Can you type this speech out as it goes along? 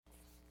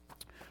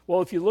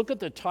Well, if you look at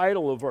the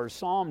title of our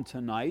psalm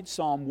tonight,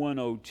 Psalm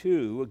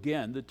 102,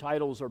 again, the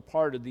titles are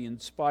part of the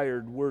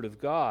inspired Word of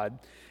God.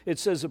 It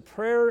says, a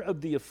prayer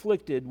of the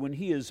afflicted when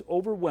he is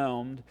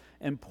overwhelmed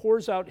and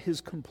pours out his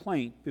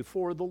complaint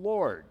before the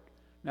Lord.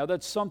 Now,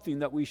 that's something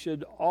that we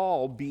should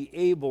all be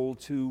able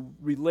to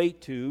relate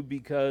to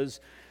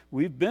because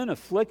we've been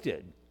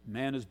afflicted.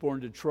 Man is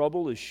born to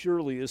trouble as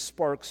surely as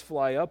sparks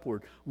fly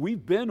upward.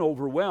 We've been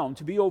overwhelmed.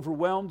 To be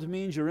overwhelmed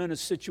means you're in a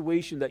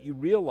situation that you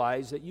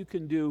realize that you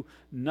can do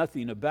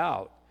nothing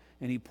about.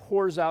 And he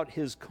pours out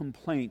his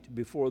complaint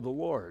before the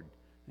Lord.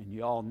 And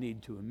you all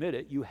need to admit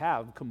it. You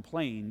have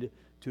complained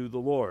to the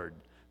Lord.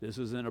 This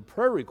isn't a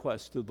prayer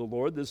request to the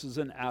Lord. This is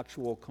an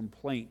actual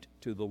complaint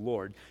to the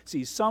Lord.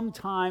 See,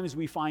 sometimes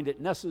we find it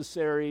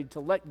necessary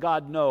to let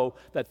God know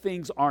that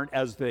things aren't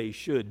as they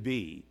should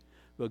be.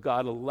 But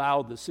God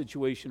allowed the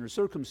situation or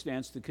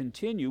circumstance to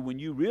continue when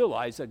you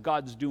realize that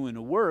God's doing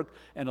a work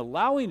and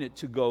allowing it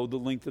to go the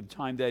length of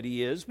time that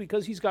he is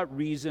because he's got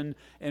reason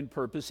and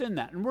purpose in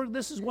that. And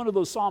this is one of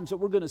those Psalms that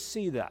we're going to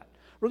see that.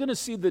 We're going to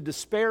see the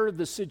despair of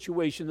the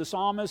situation. The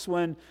psalmist,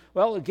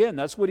 again,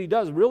 that's what he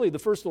does. Really, the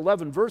first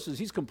 11 verses,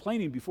 he's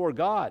complaining before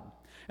God.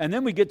 And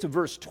then we get to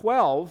verse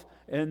 12,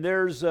 and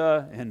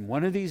and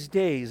one of these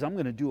days, I'm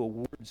going to do a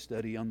word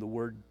study on the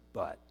word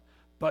but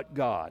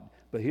God.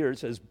 But here it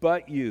says,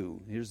 but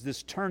you. Here's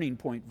this turning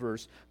point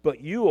verse.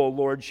 But you, O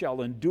Lord,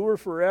 shall endure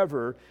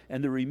forever,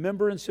 and the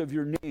remembrance of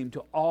your name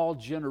to all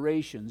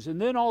generations. And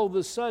then all of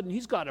a sudden,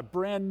 he's got a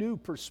brand new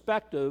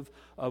perspective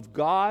of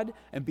God.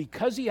 And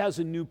because he has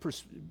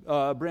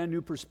a brand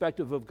new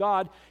perspective of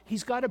God,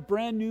 he's got a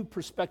brand new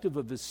perspective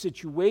of the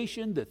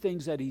situation, the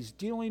things that he's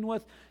dealing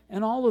with,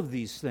 and all of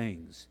these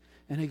things.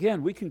 And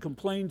again, we can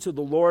complain to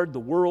the Lord, the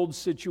world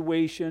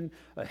situation,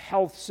 a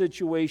health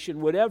situation,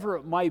 whatever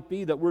it might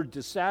be that we're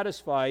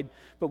dissatisfied,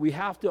 but we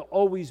have to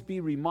always be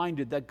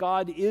reminded that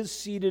God is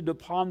seated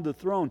upon the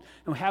throne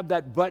and have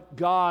that but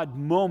God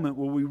moment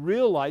where we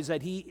realize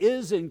that he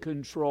is in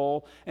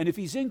control. And if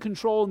he's in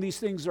control and these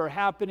things are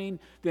happening,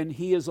 then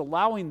he is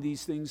allowing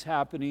these things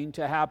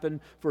to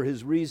happen for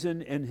his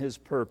reason and his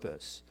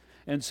purpose.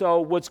 And so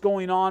what's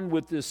going on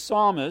with this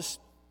psalmist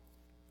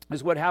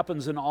is what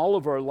happens in all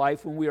of our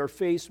life when we are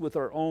faced with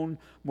our own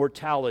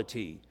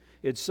mortality.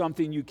 It's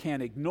something you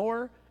can't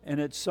ignore, and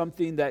it's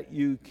something that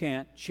you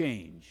can't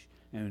change.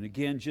 And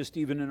again, just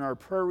even in our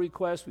prayer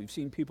requests, we've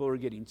seen people are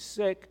getting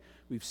sick.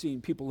 We've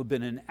seen people have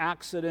been in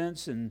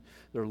accidents, and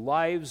their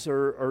lives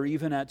are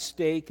even at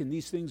stake, and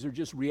these things are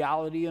just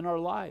reality in our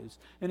lives.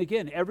 And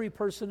again, every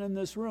person in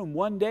this room,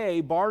 one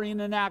day,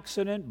 barring an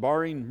accident,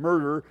 barring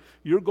murder,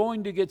 you're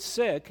going to get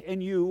sick,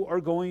 and you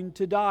are going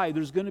to die.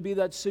 There's going to be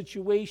that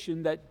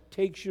situation that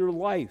takes your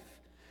life.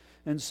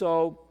 And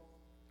so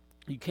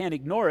you can't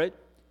ignore it,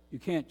 you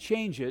can't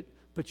change it,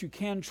 but you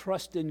can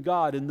trust in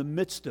God in the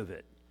midst of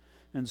it.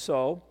 And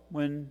so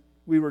when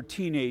we were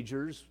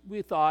teenagers,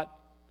 we thought,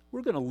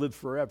 we're going to live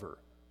forever.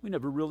 We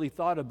never really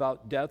thought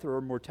about death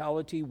or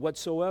mortality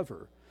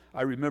whatsoever.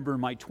 I remember in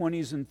my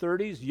 20s and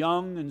 30s,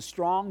 young and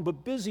strong,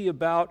 but busy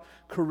about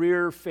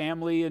career,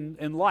 family,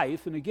 and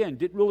life. And again,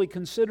 didn't really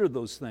consider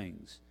those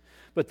things.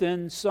 But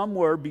then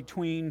somewhere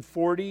between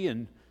 40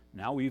 and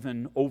now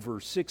even over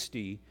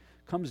 60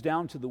 comes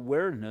down to the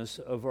awareness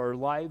of our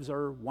lives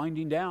are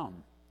winding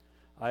down.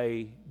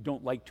 I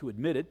don't like to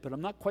admit it, but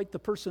I'm not quite the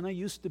person I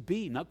used to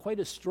be, not quite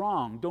as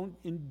strong, don't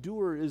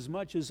endure as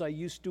much as I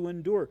used to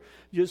endure,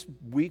 just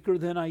weaker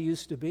than I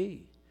used to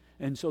be.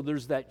 And so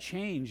there's that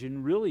change,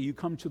 and really you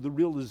come to the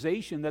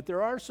realization that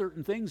there are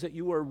certain things that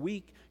you are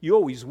weak, you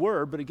always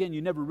were, but again,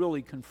 you never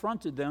really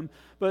confronted them,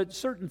 but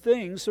certain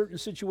things, certain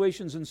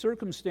situations and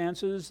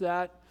circumstances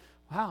that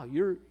wow,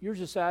 you're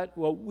just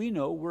we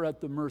know we're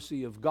at the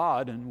mercy of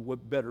God, and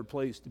what better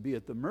place to be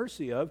at the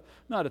mercy of,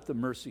 not at the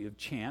mercy of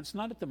chance,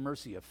 not at the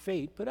mercy of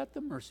fate, but at the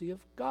mercy of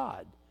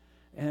God.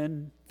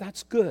 And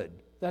that's good.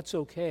 That's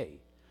okay.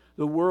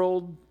 The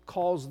world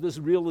calls this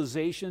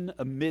realization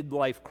a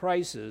midlife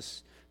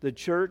crisis. The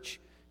church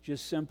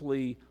just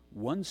simply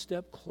one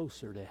step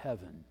closer to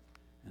heaven.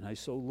 And I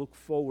so look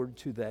forward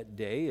to that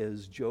day.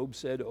 As Job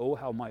said, oh,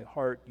 how my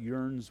heart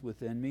yearns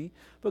within me.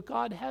 But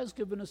God has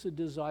given us a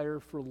desire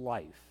for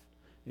life.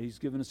 He's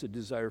given us a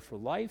desire for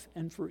life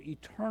and for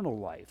eternal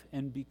life.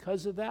 And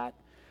because of that,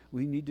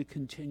 we need to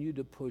continue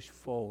to push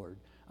forward,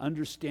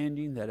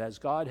 understanding that as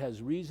God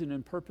has reason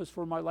and purpose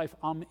for my life,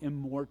 I'm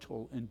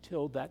immortal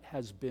until that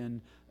has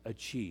been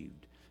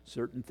achieved.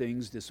 Certain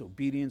things,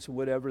 disobedience or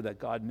whatever, that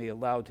God may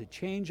allow to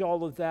change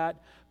all of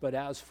that. But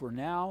as for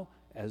now,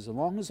 as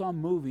long as I'm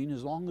moving,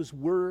 as long as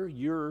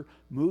you're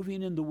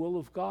moving in the will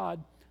of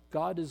God,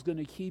 God is going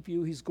to keep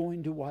you. He's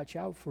going to watch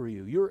out for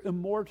you. You're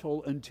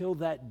immortal until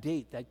that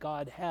date that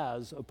God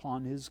has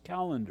upon his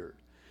calendar.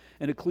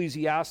 In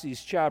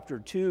Ecclesiastes chapter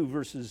 2,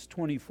 verses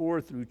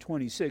 24 through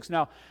 26.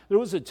 Now, there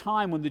was a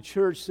time when the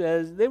church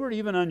says they were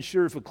even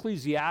unsure if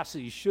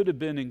Ecclesiastes should have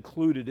been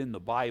included in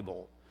the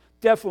Bible.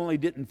 Definitely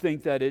didn't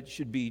think that it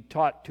should be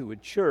taught to a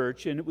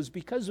church, and it was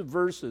because of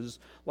verses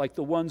like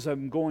the ones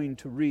I'm going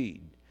to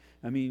read.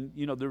 I mean,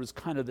 there was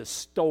kind of this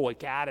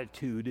stoic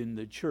attitude in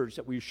the church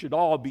that we should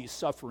all be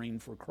suffering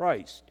for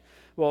Christ.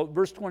 Well,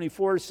 verse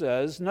 24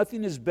 says,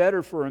 "Nothing is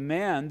better for a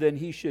man than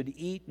he should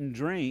eat and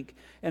drink,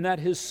 and that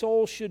his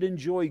soul should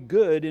enjoy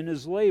good in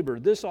his labor.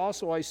 This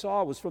also I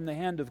saw was from the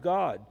hand of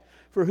God.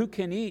 For who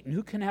can eat and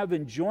who can have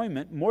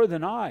enjoyment more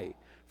than I?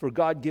 For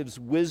God gives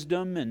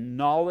wisdom and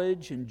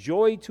knowledge and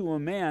joy to a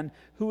man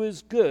who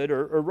is good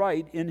or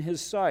right in his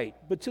sight.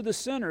 But to the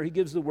sinner he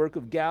gives the work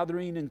of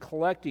gathering and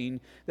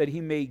collecting, that he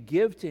may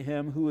give to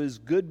him who is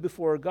good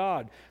before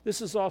God.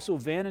 This is also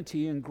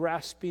vanity and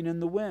grasping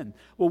in the wind."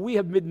 Well, we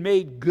have been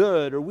made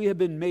good, or we have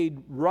been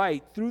made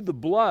right through the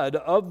blood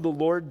of the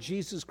Lord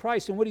Jesus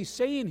Christ. And what he's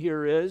saying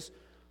here is,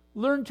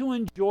 learn to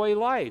enjoy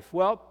life.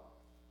 Well,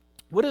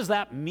 what does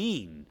that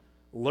mean?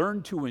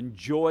 Learn to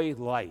enjoy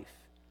life.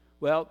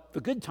 Well, the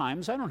good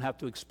times, I don't have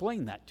to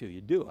explain that to you,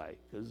 do I?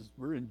 Because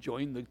we're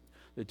enjoying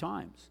the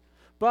times.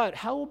 But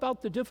how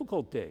about the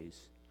difficult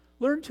days?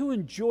 Learn to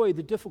enjoy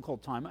the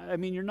difficult time. I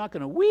mean, you're not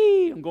going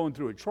to, I'm going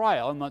through a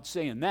trial. I'm not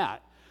saying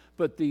that.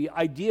 But the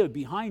idea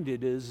behind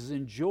it is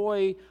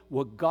enjoy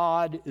what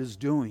God is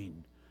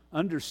doing.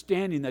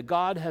 Understanding that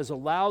God has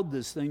allowed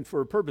this thing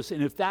for a purpose.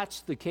 And if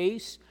that's the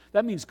case,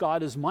 that means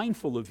God is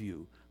mindful of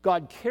you.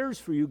 God cares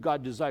for you.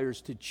 God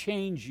desires to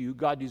change you.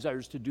 God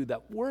desires to do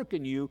that work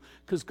in you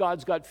because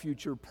God's got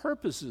future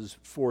purposes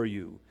for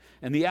you.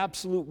 And the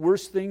absolute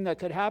worst thing that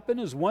could happen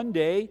is one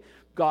day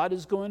God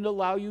is going to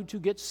allow you to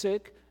get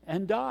sick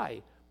and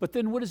die. But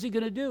then what is he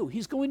going to do?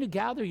 He's going to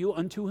gather you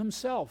unto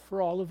himself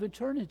for all of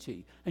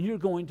eternity. And you're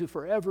going to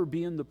forever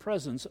be in the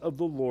presence of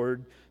the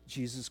Lord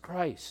Jesus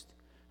Christ.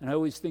 And I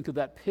always think of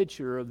that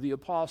picture of the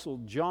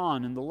Apostle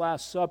John in the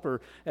Last Supper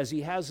as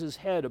he has his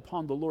head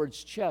upon the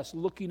Lord's chest,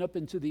 looking up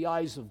into the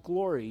eyes of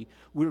glory.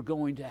 We're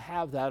going to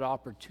have that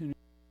opportunity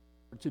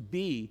to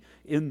be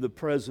in the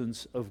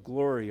presence of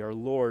glory, our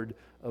Lord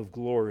of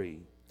glory.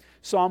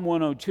 Psalm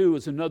 102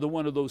 is another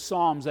one of those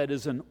psalms that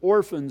is an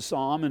orphan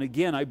psalm. And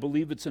again, I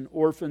believe it's an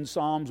orphan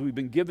psalm. We've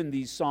been given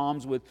these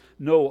psalms with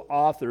no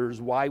authors.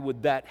 Why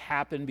would that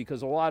happen?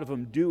 Because a lot of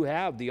them do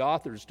have the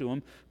authors to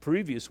them.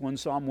 Previous one,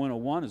 Psalm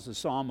 101, is the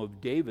Psalm of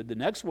David. The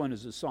next one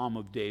is a Psalm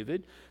of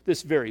David.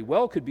 This very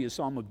well could be a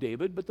Psalm of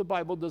David, but the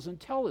Bible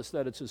doesn't tell us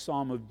that it's a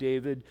Psalm of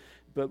David.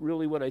 But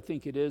really what I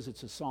think it is,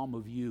 it's a Psalm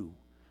of you.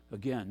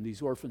 Again,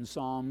 these orphan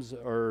psalms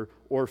are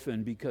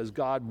orphan because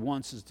God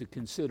wants us to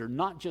consider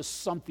not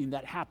just something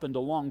that happened a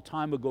long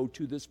time ago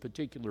to this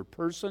particular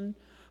person,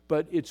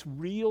 but it's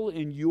real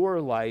in your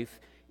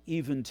life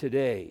even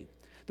today.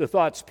 The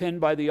thoughts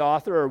penned by the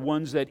author are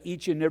ones that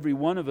each and every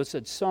one of us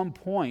at some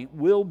point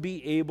will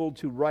be able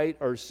to write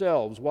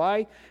ourselves.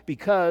 Why?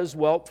 Because,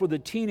 for the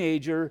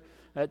teenager,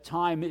 that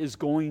time is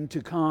going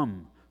to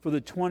come. For the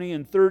 20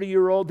 and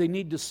 30-year-old, they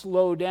need to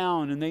slow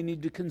down and they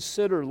need to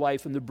consider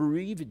life and the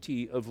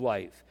brevity of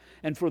life.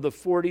 And for the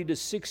 40 to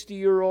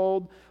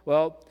 60-year-old,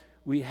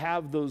 we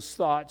have those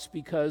thoughts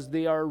because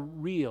they are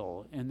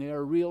real, and they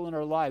are real in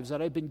our lives,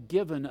 that I've been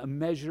given a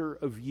measure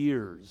of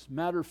years.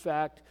 Matter of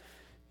fact,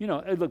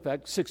 I look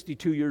back,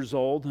 62 years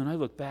old, and I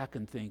look back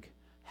and think,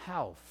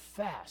 how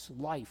fast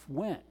life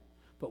went.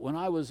 But when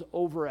I was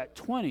over at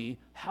 20,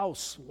 how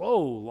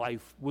slow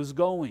life was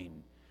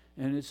going.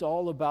 And it's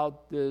all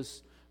about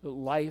this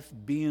life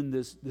being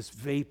this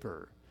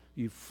vapor.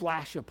 You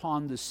flash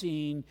upon the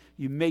scene,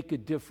 you make a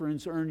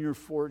difference, earn your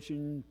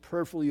fortune,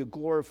 prayerfully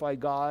glorify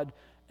God,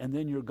 and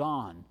then you're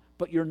gone.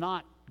 But you're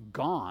not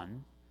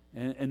gone,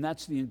 and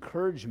that's the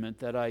encouragement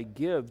that I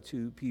give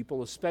to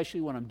people, especially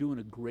when I'm doing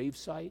a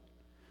gravesite.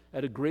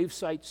 At a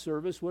gravesite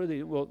service, what are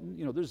they? Well,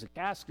 there's a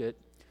casket,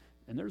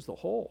 and there's the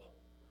hole.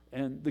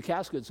 And the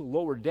casket's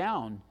lowered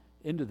down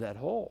into that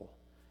hole.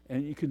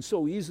 And you can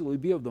so easily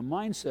be of the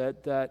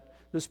mindset that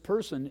this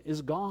person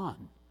is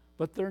gone,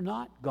 but they're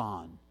not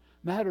gone.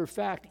 Matter of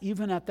fact,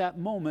 even at that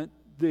moment,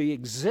 they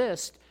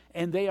exist,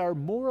 and they are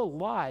more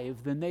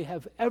alive than they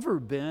have ever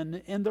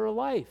been in their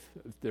life.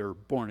 If they're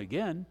born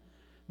again,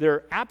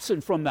 they're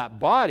absent from that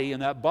body,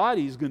 and that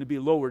body is going to be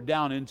lowered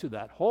down into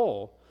that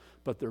hole,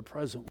 but they're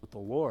present with the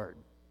Lord.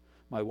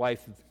 My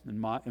wife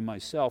and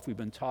myself, we've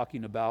been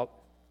talking about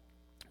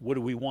what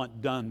do we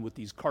want done with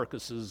these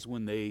carcasses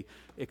when they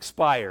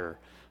expire.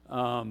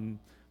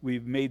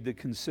 We've made the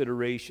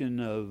consideration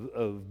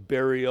of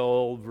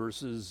burial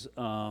versus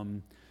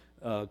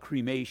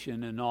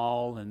cremation and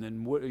all. And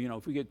then,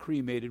 if we get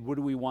cremated, what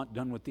do we want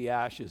done with the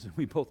ashes? And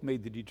we both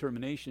made the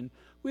determination,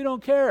 we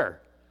don't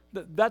care.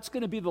 That's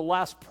going to be the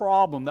last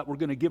problem that we're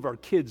going to give our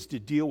kids to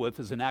deal with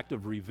as an act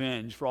of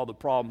revenge for all the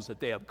problems that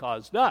they have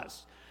caused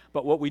us.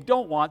 But what we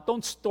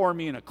don't store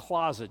me in a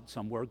closet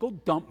somewhere. Go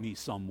dump me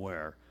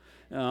somewhere.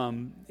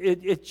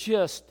 It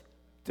just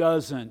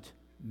doesn't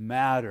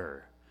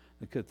matter.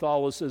 The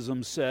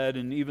Catholicism said,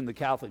 and even the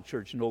Catholic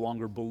Church no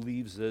longer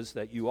believes this,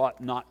 that you ought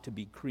not to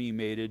be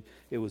cremated.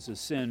 It was a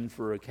sin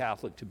for a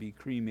Catholic to be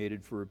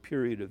cremated for a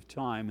period of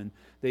time, and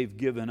they've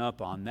given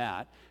up on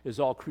that. Is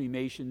all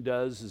cremation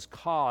does is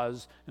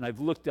cause, and I've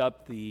looked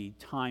up the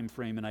time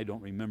frame and I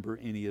don't remember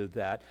any of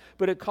that,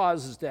 but it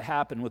causes to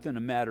happen within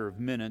a matter of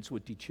minutes,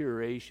 what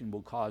deterioration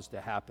will cause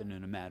to happen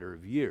in a matter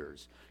of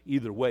years.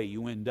 Either way,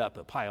 you end up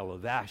a pile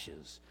of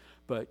ashes,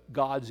 but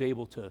God's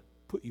able to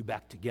put you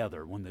back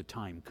together when the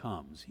time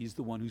comes. He's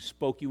the one who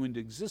spoke you into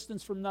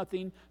existence from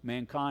nothing,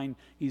 mankind.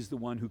 He's the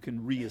one who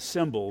can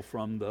reassemble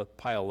from the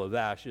pile of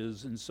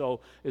ashes. And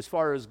so as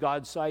far as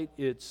God's sight,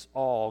 it's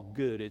all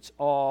good. It's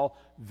all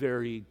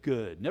very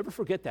good. Never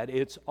forget that.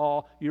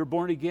 You're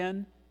born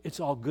again, it's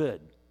all good.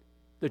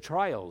 The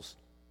trials,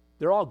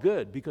 they're all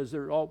good because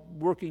they're all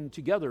working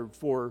together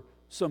for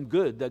some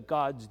good that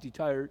God's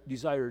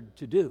desired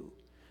to do.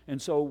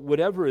 And so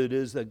whatever it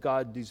is that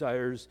God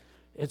desires,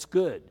 it's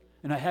good.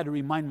 And I had to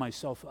remind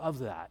myself of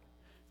that.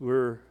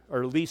 Our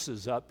lease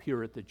is up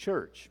here at the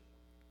church.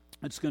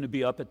 It's going to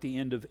be up at the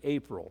end of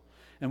April.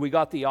 And we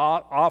got the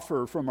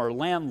offer from our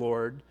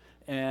landlord,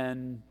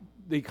 and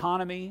the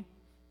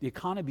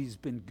economy's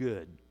been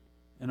good.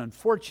 And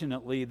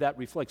unfortunately, that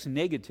reflects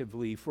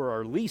negatively for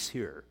our lease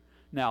here.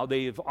 Now,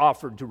 they've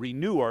offered to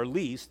renew our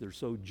lease. They're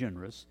so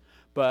generous.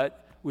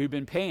 But we've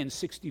been paying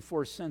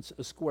 64 cents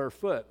a square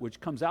foot,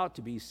 which comes out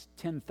to be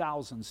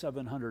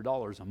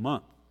 $10,700 a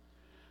month.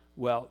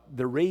 Well,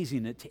 they're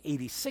raising it to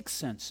 86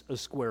 cents a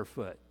square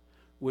foot,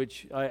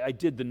 which I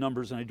did the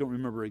numbers and I don't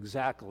remember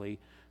exactly.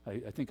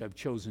 I think I've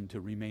chosen to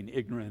remain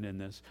ignorant in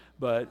this,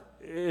 but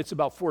it's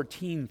about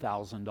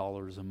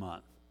 $14,000 a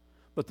month.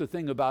 But the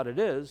thing about it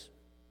is,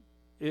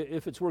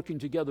 if it's working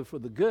together for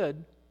the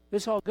good,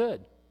 it's all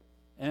good.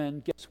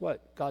 And guess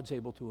what? God's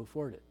able to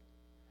afford it.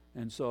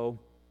 And so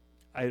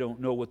I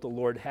don't know what the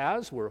Lord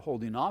has. We're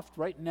holding off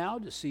right now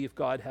to see if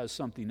God has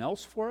something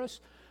else for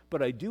us.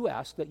 But I do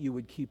ask that you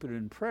would keep it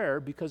in prayer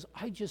because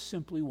I just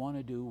simply want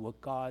to do what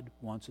God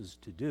wants us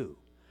to do.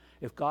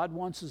 If God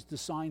wants us to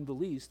sign the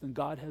lease, then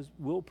God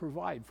will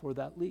provide for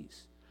that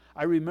lease.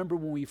 I remember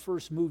when we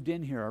first moved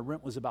in here, our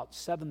rent was about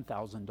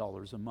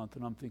 $7,000 a month,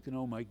 and I'm thinking,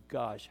 oh my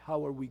gosh,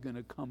 how are we going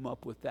to come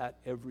up with that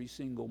every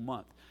single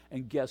month?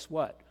 And guess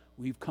what?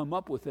 We've come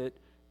up with it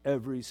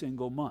every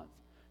single month.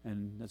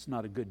 And that's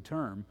not a good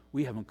term.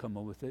 We haven't come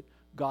up with it.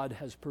 God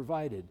has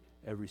provided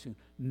every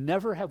single.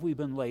 Never have we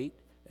been late.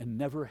 And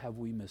never have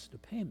we missed a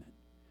payment.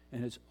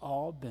 And it's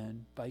all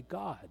been by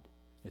God.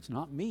 It's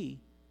not me.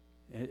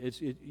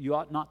 You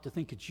ought not to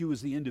think it's you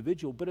as the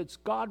individual, but it's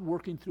God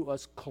working through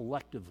us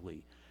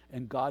collectively.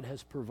 And God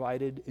has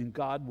provided, and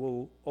God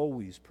will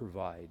always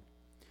provide.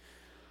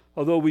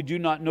 Although we do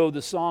not know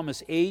the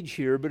psalmist's age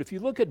here, but if you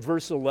look at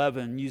verse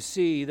 11, you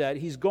see that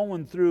he's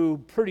going through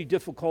pretty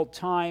difficult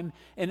time,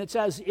 and it's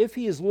as if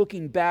he is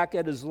looking back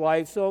at his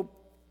life. So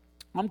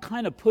I'm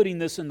kind of putting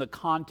this in the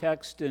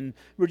context, and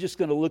we're just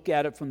going to look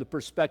at it from the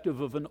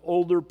perspective of an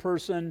older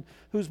person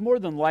who's more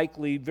than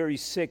likely very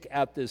sick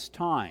at this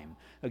time.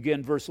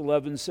 Again, verse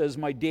 11 says,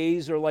 "My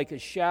days are like a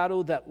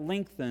shadow that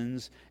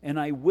lengthens, and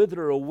I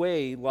wither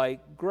away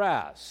like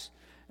grass."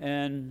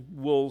 And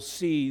we'll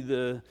see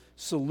the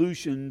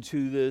solution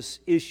to this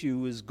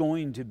issue is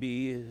going to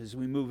be, as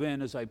we move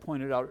in, as I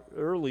pointed out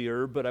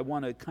earlier, but I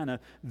want to kind of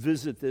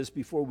visit this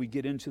before we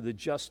get into the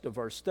gist of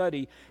our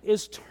study,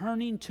 is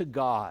turning to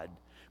God.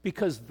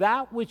 Because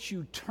that which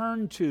you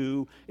turn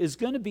to is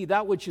going to be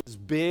that which is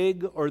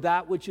big or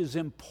that which is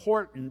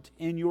important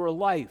in your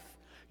life.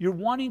 You're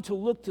wanting to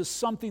look to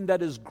something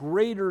that is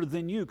greater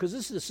than you, because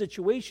this is a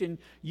situation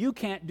you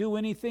can't do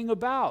anything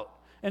about.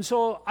 And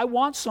so I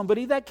want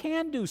somebody that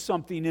can do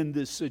something in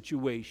this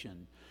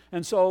situation.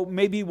 And so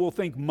maybe we'll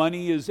think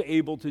money is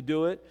able to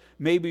do it.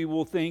 Maybe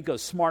we'll think a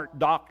smart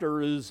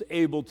doctor is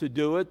able to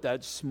do it.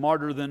 That's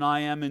smarter than I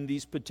am in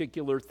these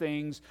particular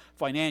things,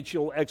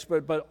 financial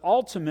expert. But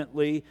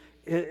ultimately,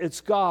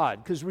 it's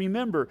God. Because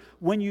remember,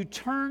 when you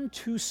turn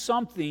to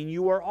something,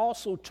 you are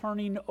also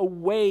turning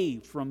away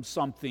from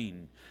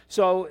something.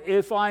 So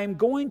if I'm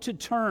going to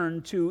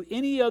turn to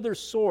any other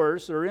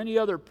source or any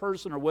other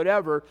person or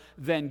whatever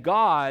than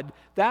God,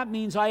 that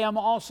means I am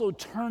also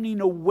turning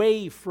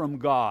away from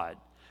God.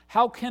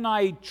 How can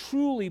I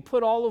truly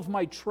put all of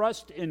my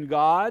trust in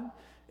God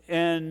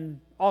and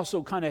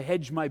also kind of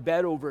hedge my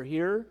bet over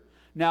here?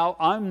 Now,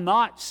 I'm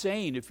not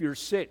saying if you're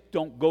sick,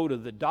 don't go to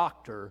the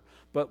doctor,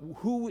 but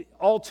who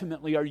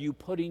ultimately are you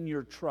putting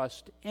your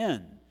trust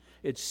in?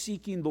 It's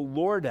seeking the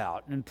Lord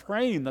out and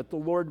praying that the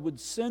Lord would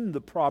send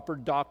the proper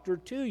doctor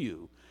to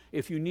you.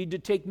 If you need to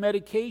take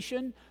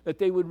medication, that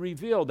they would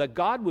reveal, that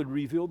God would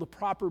reveal the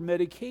proper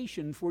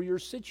medication for your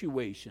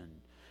situation.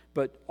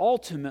 But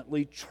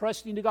ultimately,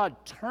 trusting to God,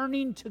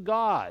 turning to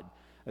God.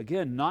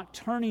 Again, not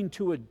turning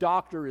to a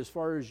doctor as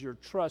far as your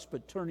trust,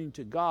 but turning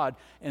to God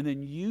and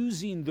then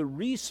using the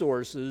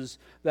resources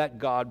that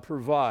God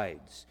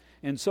provides.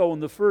 And so in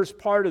the first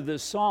part of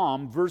this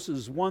psalm,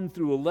 verses 1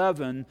 through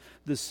 11,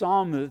 the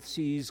psalmist,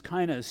 he's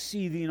kind of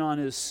seething on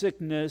his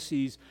sickness.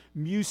 He's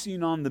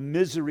musing on the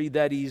misery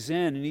that he's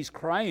in, and he's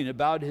crying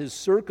about his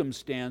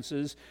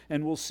circumstances.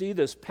 And we'll see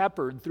this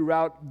peppered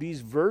throughout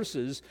these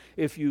verses.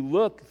 If you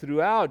look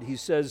throughout, he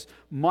says,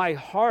 my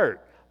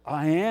heart,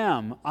 I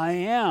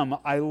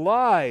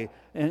lie,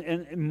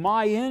 and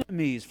my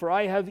enemies, for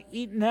I have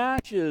eaten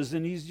ashes.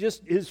 And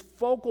his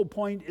focal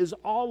point is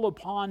all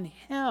upon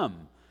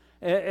him.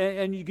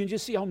 And you can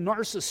just see how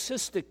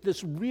narcissistic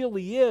this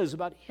really is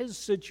about his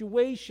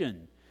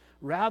situation,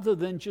 rather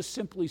than just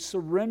simply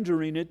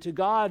surrendering it to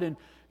God and,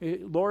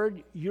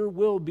 Lord, your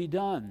will be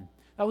done.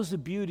 That was the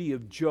beauty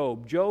of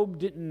Job. Job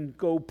didn't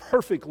go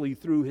perfectly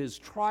through his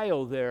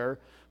trial there,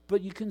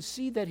 but you can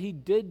see that he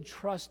did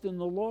trust in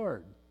the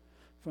Lord.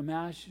 From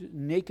ash,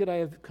 naked I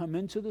have come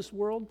into this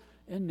world,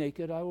 and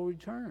naked I will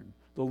return.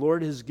 The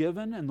Lord has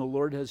given, and the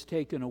Lord has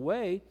taken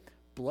away.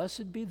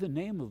 Blessed be the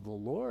name of the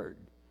Lord.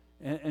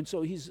 And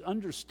so he's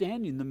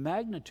understanding the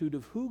magnitude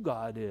of who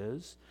God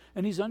is,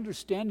 and he's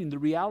understanding the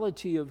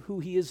reality of who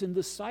he is in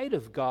the sight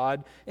of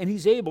God,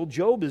 and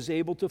Job is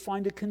able to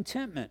find a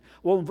contentment.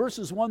 Well, in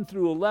verses 1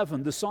 through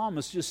 11, the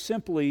psalmist just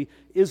simply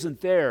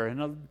isn't there.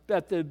 And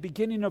at the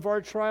beginning of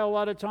our trial, a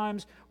lot of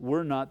times,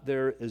 we're not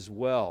there as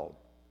well.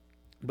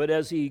 But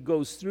as he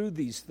goes through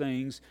these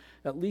things,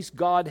 at least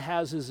God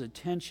has his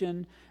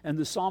attention, and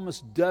the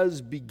psalmist does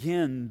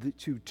begin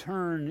to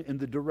turn in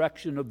the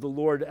direction of the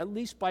Lord, at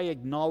least by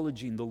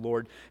acknowledging the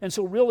Lord. And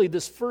so really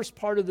this first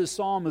part of the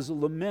psalm is a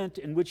lament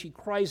in which he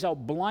cries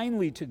out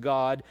blindly to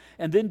God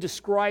and then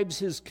describes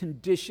his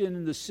condition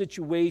and the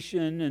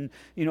situation, and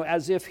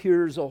as if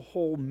here's a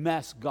whole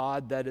mess,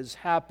 God, that has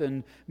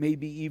happened,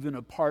 maybe even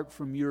apart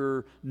from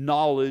your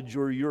knowledge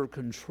or your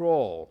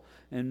control.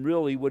 And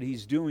really what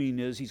he's doing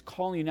is he's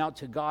calling out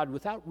to God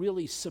without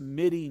really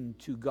submitting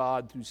to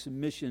God through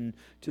submission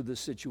to the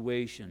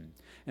situation.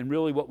 And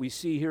really what we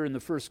see here in the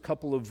first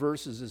couple of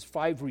verses is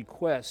 5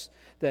 requests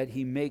that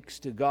he makes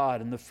to God.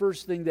 And the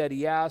first thing that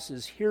he asks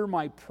is, hear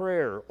my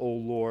prayer, O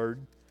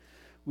Lord.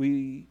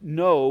 We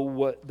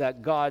know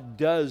that God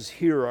does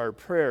hear our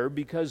prayer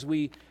because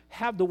we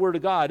have the Word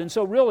of God. And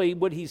so really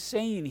what he's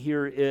saying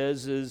here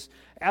is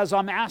as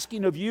I'm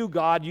asking of you,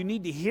 God, you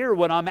need to hear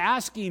what I'm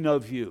asking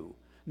of you.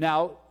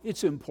 Now,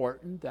 it's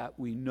important that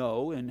we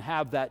know and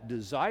have that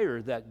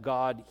desire that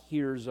God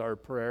hears our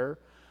prayer,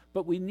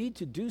 but we need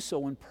to do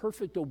so in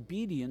perfect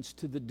obedience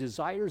to the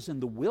desires and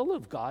the will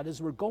of God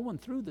as we're going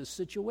through this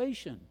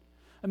situation.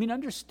 I mean,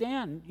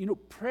 understand,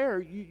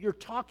 prayer, you're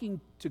talking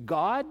to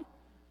God.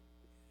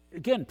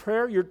 Again,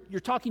 prayer, you're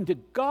talking to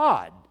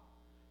God.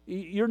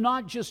 You're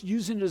not just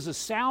using it as a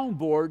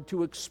soundboard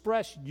to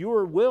express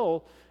your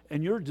will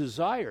and your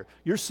desire.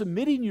 You're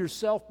submitting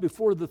yourself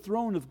before the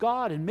throne of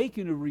God and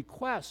making a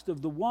request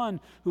of the one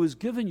who has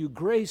given you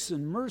grace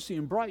and mercy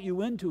and brought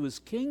you into his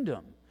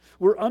kingdom.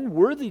 We're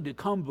unworthy to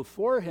come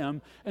before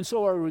him, and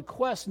so our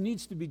request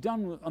needs to be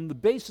done on the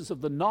basis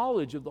of the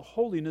knowledge of the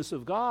holiness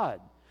of God.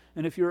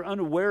 And if you're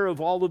unaware of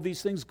all of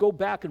these things, go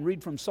back and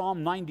read from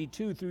Psalm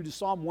 92 through to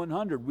Psalm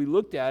 100. We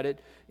looked at it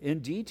in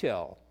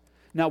detail.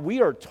 Now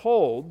we are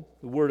told,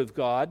 the Word of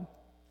God,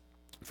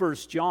 1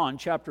 John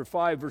chapter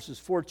 5, verses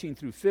 14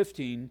 through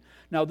 15.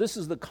 Now this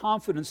is the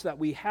confidence that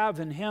we have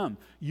in him.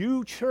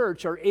 You,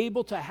 church, are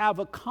able to have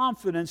a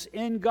confidence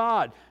in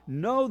God.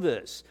 Know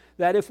this,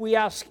 that if we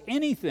ask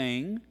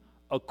anything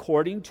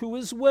according to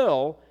his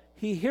will,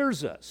 he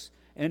hears us.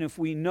 And if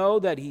we know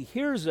that he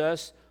hears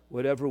us,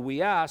 whatever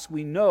we ask,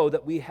 we know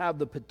that we have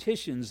the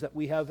petitions that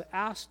we have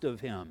asked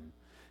of him.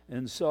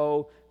 And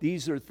so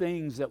these are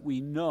things that we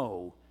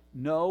know.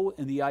 Know,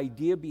 and the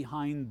idea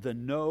behind the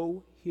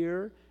know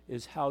here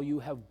is how you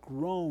have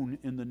grown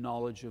in the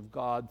knowledge of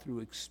God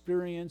through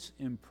experience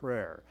in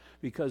prayer.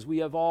 Because we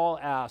have all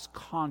asked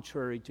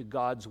contrary to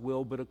God's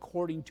will, but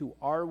according to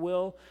our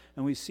will,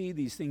 and we see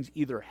these things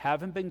either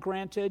haven't been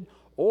granted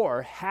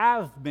or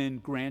have been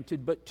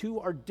granted, but to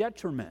our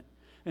detriment.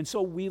 And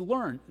so we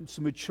learn, it's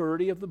the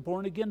maturity of the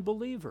born-again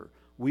believer.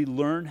 We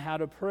learn how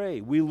to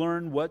pray. We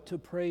learn what to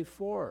pray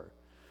for.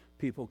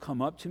 People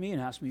come up to me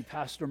and ask me,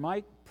 Pastor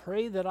Mike,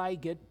 pray that I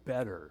get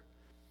better.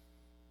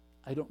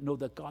 I don't know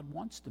that God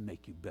wants to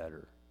make you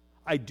better.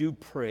 I do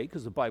pray,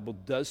 because the Bible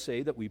does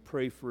say that we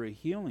pray for a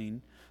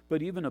healing,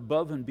 but even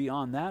above and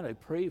beyond that, I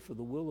pray for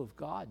the will of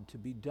God to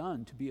be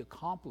done, to be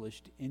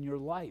accomplished in your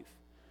life.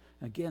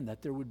 Again,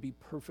 that there would be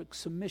perfect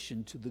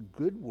submission to the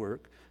good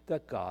work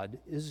that God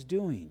is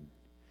doing.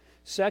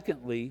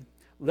 Secondly,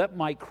 let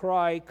my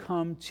cry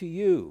come to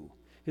you.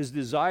 His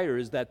desire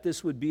is that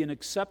this would be an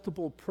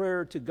acceptable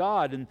prayer to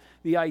God. And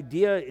the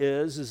idea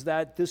is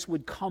that this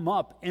would come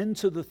up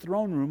into the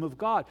throne room of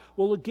God.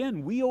 Well,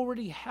 again, we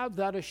already have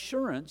that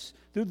assurance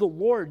through the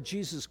Lord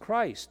Jesus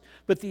Christ.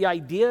 But the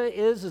idea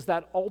is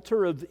that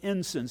altar of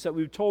incense that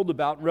we've told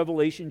about in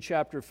Revelation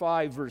chapter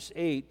 5, verse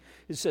 8.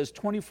 It says,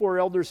 24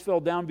 elders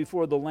fell down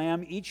before the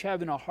Lamb, each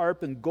having a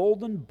harp and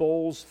golden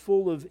bowls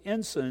full of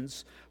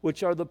incense,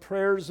 which are the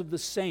prayers of the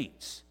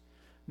saints.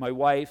 My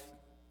wife,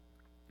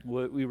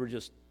 we were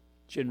just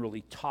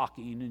generally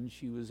talking, and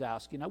she was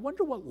asking, I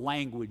wonder what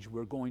language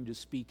we're going to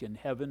speak in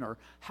heaven or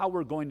how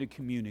we're going to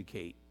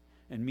communicate.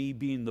 And me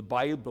being the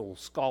Bible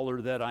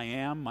scholar that I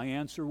am, my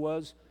answer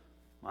was,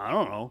 I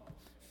don't know.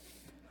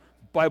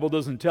 Bible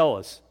doesn't tell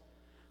us.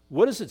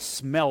 What does it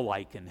smell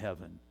like in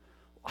heaven?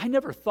 I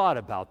never thought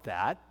about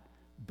that,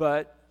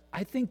 but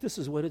I think this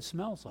is what it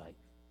smells like.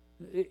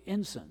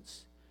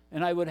 Incense.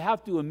 And I would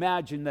have to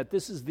imagine that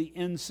this is the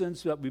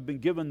incense that we've been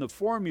given the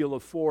formula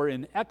for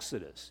in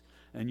Exodus.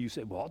 And you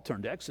say, well, I'll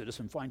turn to Exodus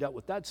and find out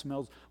what that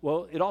smells.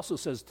 Well, it also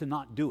says to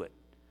not do it,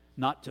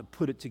 not to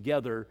put it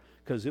together,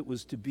 because it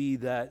was to be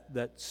that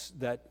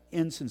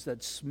incense,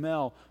 that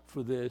smell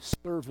for the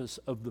service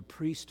of the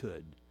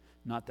priesthood.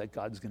 Not that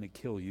God's going to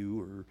kill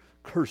you or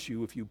curse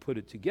you if you put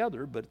it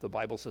together, but the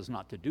Bible says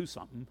not to do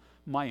something.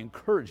 My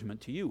encouragement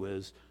to you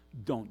is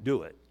don't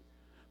do it.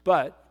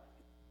 But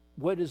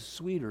what is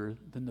sweeter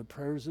than the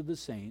prayers of the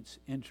saints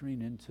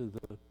entering into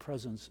the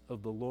presence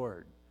of the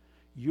Lord?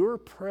 Your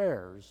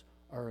prayers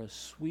are a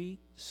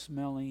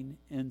sweet-smelling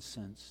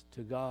incense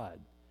to God.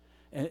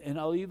 And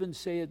I'll even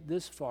say it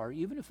this far,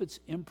 even if it's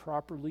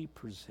improperly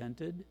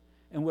presented,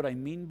 and what I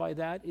mean by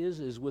that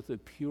is with a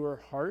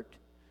pure heart,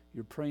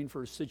 you're praying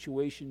for a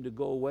situation to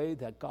go away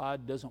that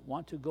God doesn't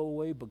want to go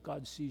away, but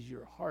God sees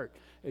your heart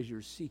as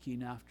you're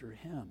seeking after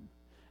Him.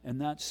 And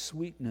that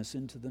sweetness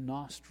into the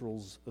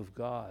nostrils of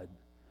God.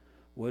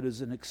 What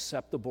is an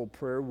acceptable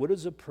prayer? What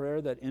is a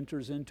prayer that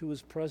enters into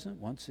His presence?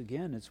 Once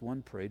again, it's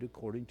one prayed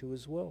according to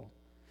His will.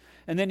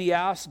 And then he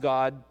asks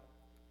God,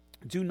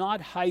 do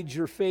not hide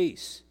your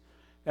face.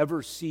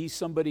 Ever see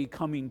somebody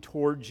coming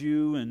towards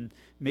you and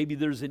maybe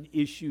there's an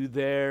issue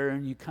there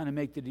and you kind of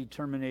make the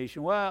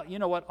determination, well, you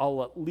know what,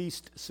 I'll at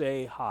least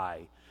say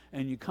hi.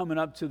 And you're coming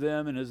up to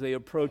them, and as they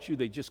approach you,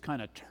 they just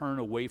kind of turn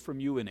away from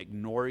you and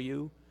ignore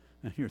you.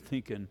 And you're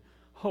thinking,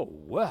 oh,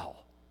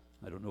 well.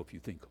 I don't know if you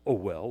think, oh,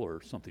 well,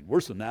 or something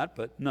worse than that,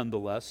 but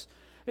nonetheless,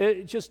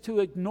 just to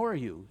ignore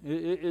you.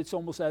 It's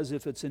almost as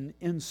if it's an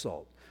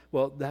insult.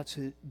 Well, that's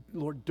it.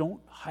 Lord,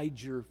 don't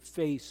hide your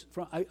face.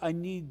 I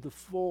need the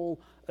full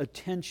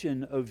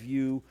attention of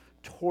you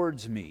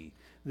towards me.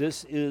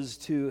 This is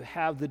to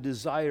have the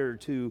desire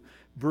to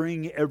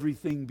bring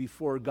everything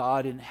before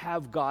God and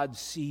have God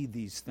see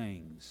these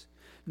things.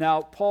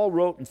 Now, Paul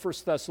wrote in 1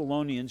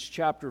 Thessalonians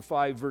chapter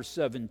 5, verse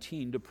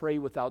 17, to pray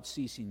without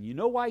ceasing. You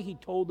know why he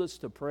told us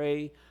to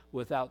pray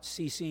without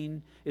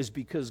ceasing? Is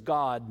because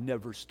God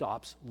never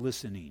stops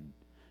listening,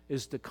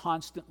 is to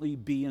constantly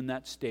be in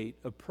that state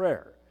of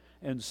prayer.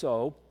 And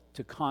so,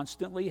 to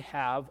constantly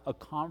have a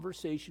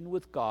conversation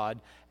with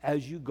God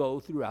as you go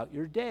throughout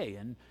your day.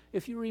 And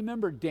if you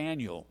remember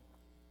Daniel,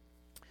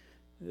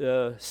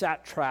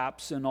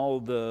 satraps and all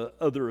the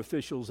other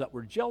officials that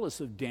were jealous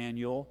of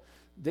Daniel,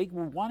 they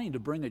were wanting to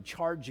bring a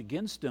charge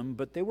against him,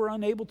 but they were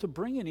unable to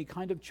bring any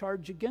kind of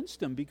charge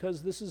against him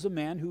because this is a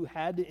man who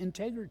had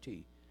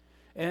integrity.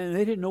 And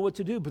they didn't know what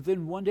to do. But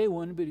then one day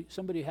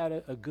somebody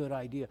had a good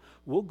idea.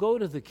 We'll go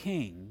to the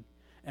king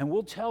and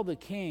we'll tell the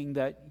king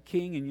that,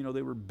 king, and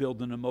they were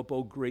building him up,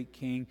 oh great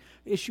king,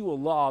 issue a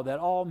law that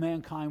all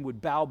mankind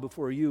would bow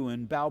before you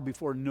and bow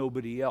before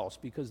nobody else,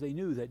 because they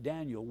knew that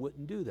Daniel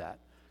wouldn't do that.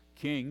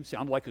 King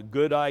sounded like a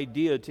good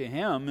idea to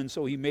him, and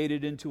so he made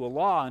it into a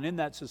law. And in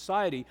that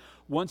society,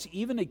 once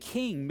even a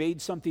king made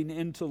something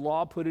into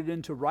law, put it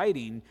into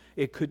writing,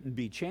 it couldn't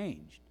be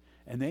changed.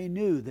 And they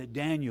knew that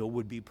Daniel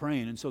would be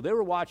praying. And so they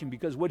were watching,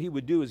 because what he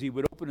would do is he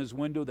would open his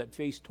window that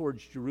faced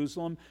towards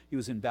Jerusalem. He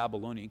was in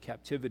Babylonian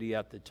captivity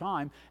at the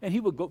time. And he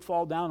would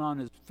fall down on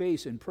his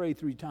face and pray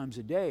 3 times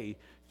a day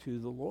to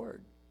the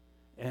Lord.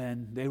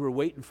 And they were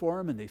waiting for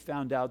him, and they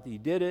found out that he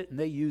did it, and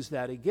they used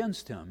that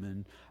against him.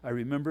 And I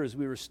remember as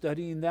we were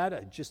studying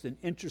that, just an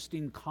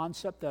interesting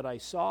concept that I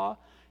saw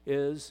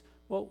is,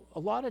 well, a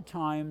lot of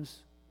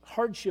times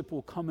hardship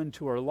will come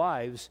into our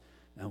lives,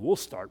 and we'll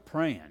start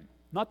praying.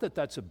 Not that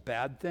that's a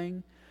bad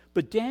thing,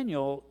 but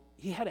Daniel,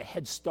 he had a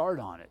head start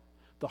on it.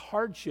 The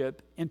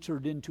hardship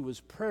entered into his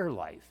prayer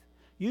life.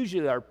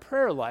 Usually our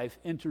prayer life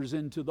enters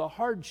into the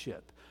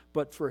hardship,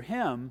 but for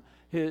him,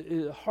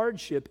 his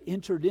hardship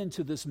entered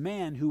into this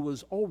man who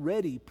was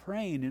already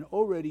praying and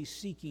already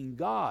seeking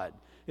God.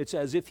 It's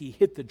as if he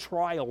hit the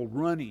trial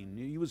running.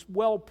 He was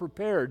well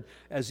prepared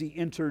as he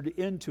entered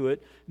into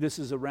it. This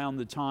is around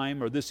the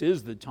time, or this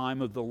is the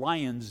time of the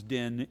lion's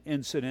den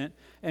incident,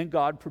 and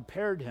God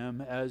prepared him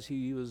as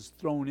he was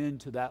thrown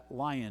into that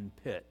lion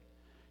pit.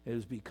 It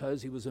is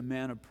because he was a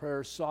man of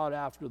prayer, sought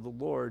after the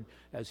Lord.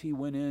 As he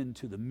went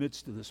into the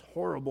midst of this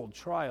horrible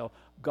trial,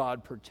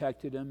 God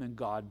protected him and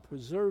God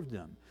preserved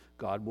him.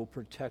 God will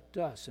protect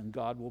us and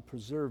God will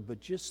preserve. But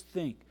just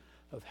think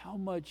of how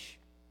much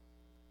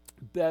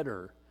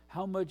better,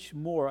 how much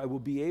more I will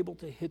be able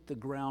to hit the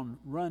ground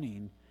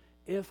running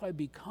if I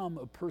become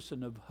a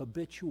person of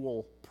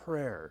habitual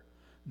prayer.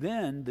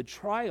 Then the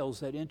trials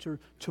that enter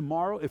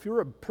tomorrow, if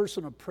you're a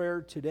person of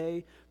prayer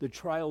today, the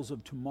trials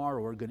of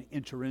tomorrow are going to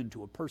enter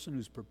into a person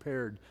who's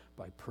prepared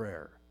by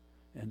prayer.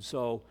 And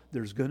so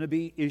there's going to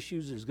be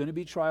issues, there's going to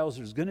be trials,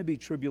 there's going to be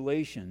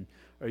tribulation.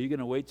 Are you going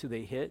to wait till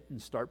they hit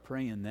and start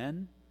praying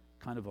then?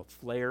 kind of a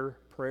flare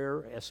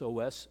prayer,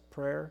 SOS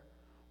prayer?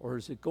 Or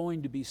is it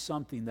going to be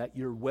something that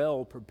you're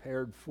well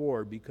prepared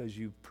for because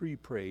you've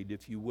pre-prayed,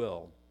 if you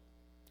will?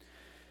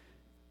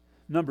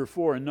 Number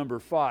 4 and number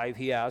 5,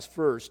 he asked,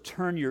 first,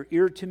 turn your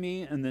ear to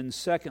me, and then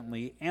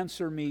secondly,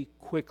 answer me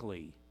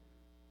quickly.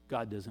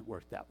 God doesn't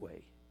work that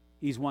way.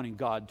 He's wanting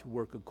God to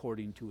work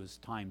according to his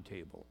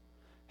timetable.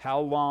 How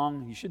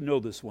long, you should know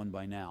this one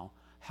by now,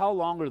 how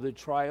long are the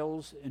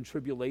trials and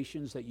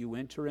tribulations that you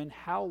enter in?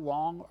 How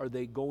long are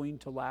they going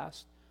to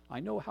last? I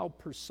know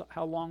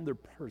how long they're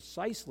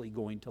precisely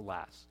going to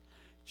last.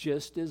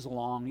 Just as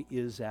long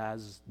is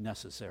as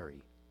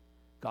necessary.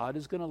 God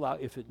is going to allow,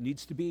 if it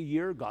needs to be a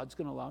year, God's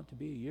going to allow it to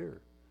be a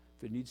year.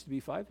 If it needs to be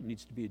 5, it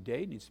needs to be a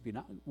day, it needs to be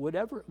not,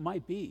 whatever it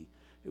might be.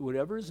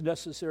 Whatever is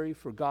necessary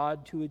for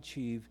God to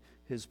achieve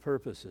his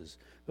purposes.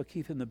 But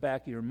keep in the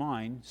back of your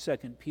mind, 2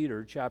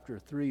 Peter chapter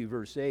 3,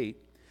 verse 8.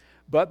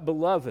 But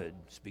beloved,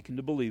 speaking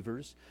to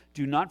believers,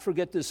 do not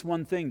forget this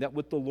one thing, that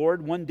with the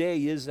Lord 1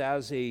 day is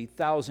as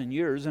 1,000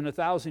 years, and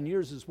 1,000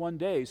 years is 1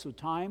 day. So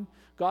time,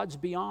 God's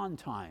beyond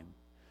time.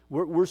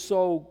 We're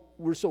so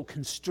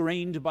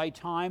constrained by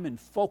time and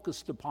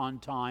focused upon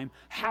time.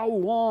 How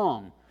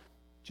long?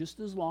 Just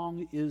as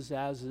long as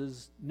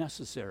is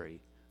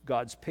necessary.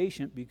 God's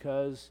patient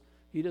because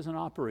he doesn't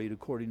operate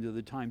according to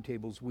the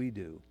timetables we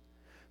do.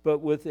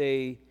 But with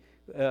the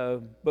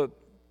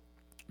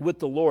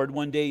Lord,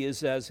 1 day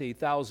is as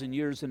 1,000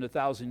 years, and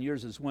 1,000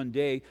 years is 1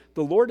 day.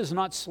 The Lord is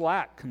not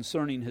slack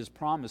concerning his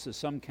promise, as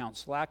some count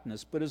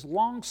slackness, but is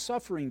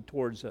long-suffering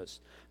towards us,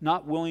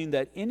 not willing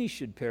that any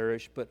should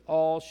perish, but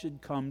all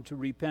should come to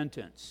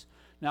repentance.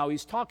 Now,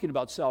 he's talking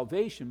about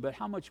salvation, but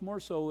how much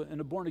more so in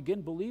a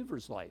born-again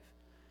believer's life?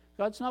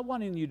 God's not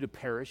wanting you to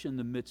perish in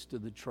the midst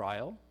of the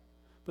trial,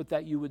 but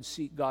that you would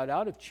seek God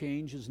out if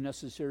change is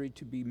necessary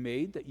to be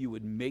made, that you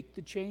would make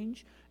the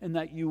change, and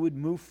that you would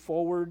move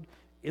forward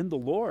in the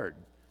Lord.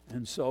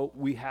 And so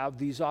we have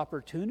these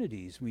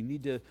opportunities. We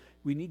need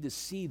to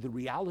see the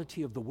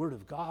reality of the Word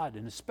of God,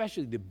 and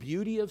especially the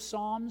beauty of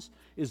Psalms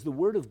is the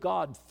Word of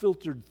God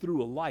filtered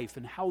through a life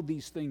and how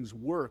these things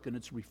work, and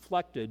it's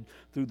reflected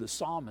through the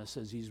psalmist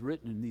as he's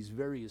written in these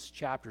various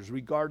chapters,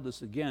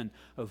 regardless again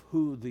of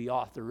who the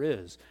author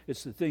is.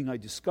 It's the thing I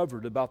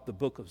discovered about the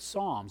book of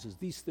Psalms is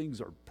these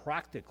things are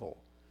practical.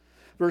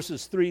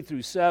 Verses 3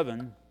 through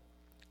 7.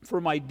 For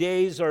my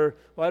days are,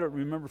 well, I don't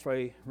remember if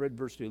I read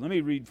verse 2. Let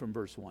me read from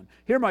verse 1.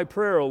 Hear my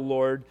prayer, O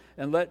Lord,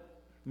 and let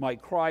my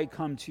cry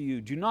come to you.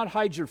 Do not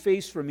hide your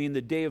face from me in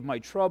the day of my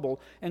trouble.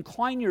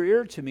 Incline your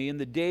ear to me in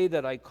the day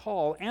that I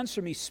call.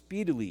 Answer me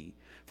speedily,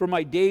 for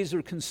my days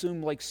are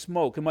consumed like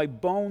smoke, and my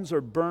bones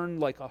are burned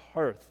like a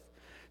hearth.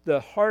 The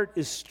heart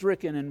is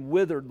stricken and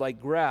withered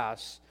like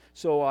grass,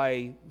 so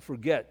I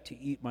forget to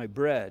eat my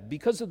bread.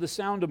 Because of the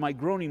sound of my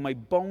groaning, my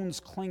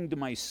bones cling to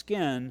my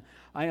skin.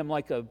 I am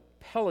like a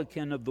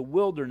pelican of the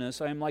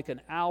wilderness. I am like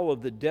an owl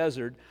of the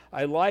desert.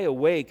 I lie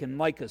awake and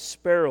like a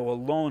sparrow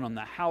alone on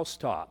the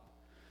housetop.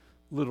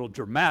 Little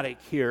dramatic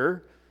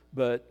here,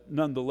 but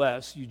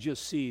nonetheless, you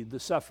just see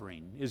the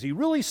suffering. Is he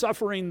really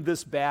suffering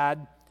this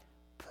bad?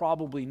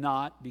 Probably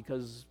not,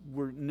 because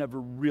we never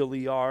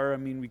really are. I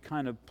mean, we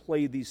kind of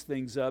play these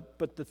things up.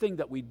 But the thing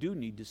that we do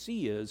need to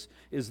see is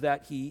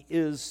that he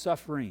is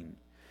suffering.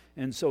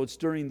 And so it's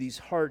during these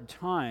hard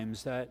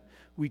times that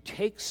we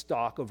take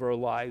stock of our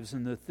lives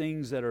and the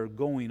things that are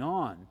going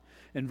on.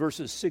 In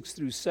verses 6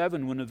 through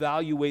 7, when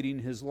evaluating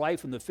his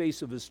life in the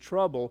face of his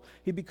trouble,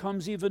 he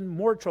becomes even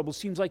more troubled.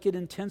 Seems like it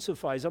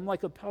intensifies. I'm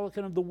like a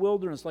pelican of the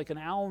wilderness, like an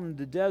owl in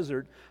the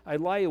desert. I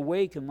lie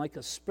awake and like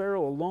a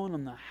sparrow alone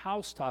on the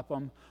housetop.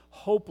 I'm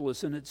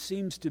hopeless, and it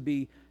seems to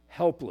be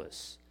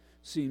helpless.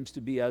 Seems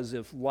to be as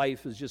if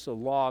life is just a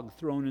log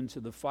thrown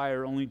into the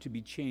fire only to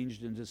be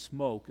changed into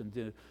smoke and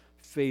to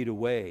fade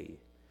away.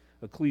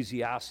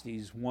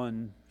 Ecclesiastes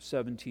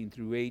 1:17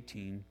 through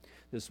 18.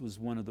 This was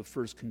one of the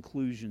first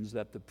conclusions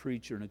that the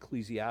preacher in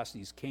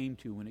Ecclesiastes came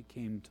to when it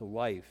came to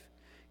life.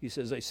 He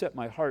says, I set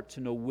my heart to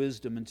know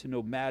wisdom and to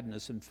know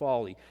madness and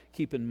folly.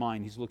 Keep in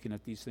mind, he's looking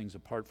at these things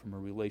apart from a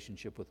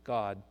relationship with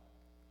God.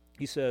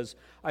 He says,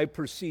 I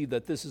perceive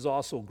that this is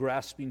also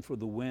grasping for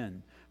the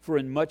wind. For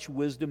in much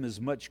wisdom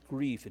is much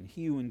grief, and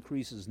he who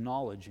increases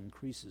knowledge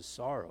increases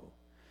sorrow.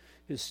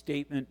 His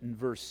statement in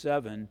verse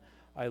 7,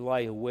 I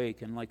lie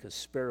awake and like a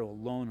sparrow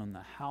alone on the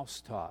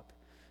housetop,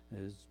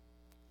 is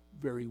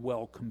very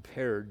well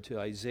compared to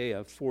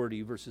Isaiah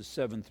 40, verses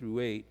 7 through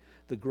 8.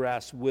 The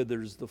grass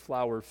withers, the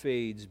flower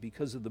fades,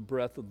 because of the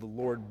breath of the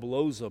Lord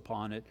blows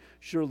upon it.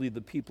 Surely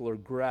the people are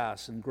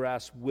grass, and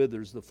grass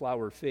withers, the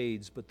flower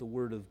fades, but the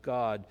word of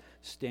God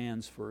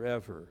stands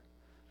forever.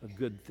 A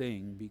good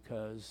thing,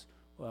 because,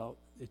 well,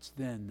 it's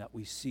then that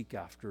we seek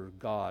after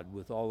God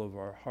with all of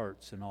our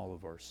hearts and all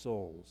of our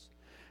souls.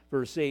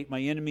 Verse 8, my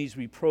enemies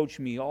reproach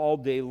me all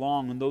day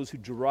long, and those who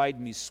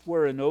deride me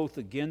swear an oath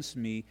against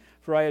me.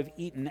 For I have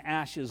eaten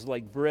ashes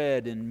like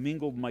bread and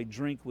mingled my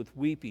drink with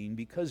weeping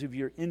because of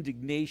your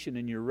indignation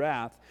and your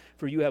wrath.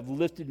 For you have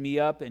lifted me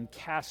up and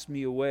cast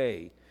me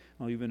away.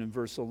 Well, even in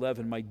verse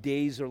 11, my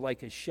days are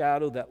like a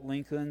shadow that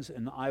lengthens,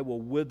 and I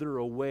will wither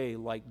away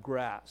like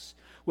grass.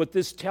 What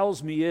this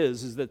tells me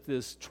is that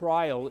this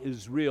trial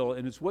is real,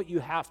 and it's what you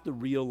have to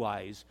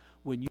realize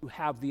when you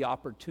have the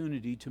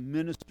opportunity to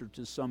minister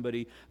to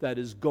somebody that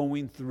is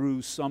going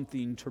through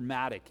something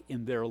traumatic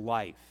in their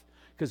life.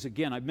 Because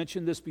again, I've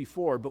mentioned this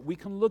before, but we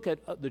can look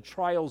at the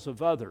trials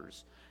of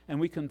others, and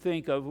we can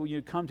think of, when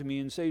you come to me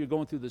and say you're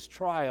going through this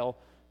trial,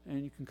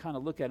 and you can kind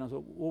of look at it and say,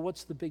 well,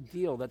 what's the big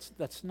deal?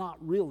 That's not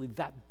really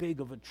that big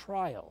of a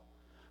trial.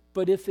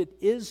 But if it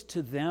is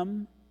to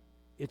them,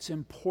 it's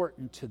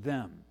important to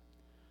them.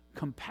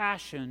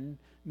 Compassion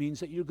means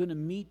that you're going to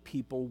meet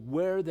people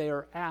where they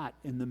are at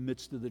in the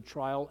midst of the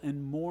trial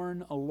and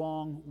mourn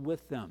along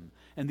with them.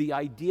 And the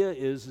idea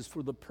is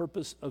for the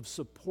purpose of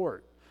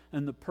support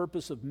and the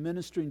purpose of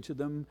ministering to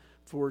them,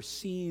 for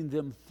seeing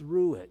them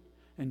through it,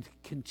 and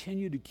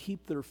continue to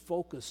keep their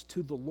focus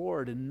to the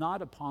Lord and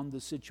not upon the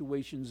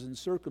situations and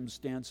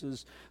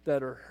circumstances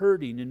that are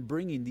hurting and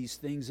bringing these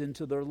things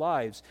into their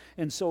lives.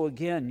 And so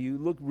again, you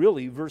look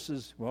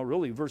verses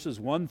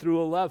 1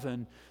 through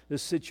 11,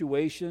 this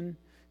situation,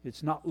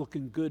 it's not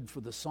looking good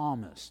for the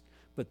psalmist.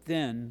 But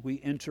then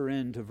we enter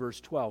into verse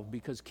 12,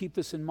 because keep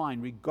this in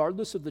mind,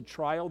 regardless of the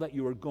trial that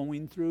you are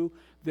going through,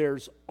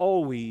 there's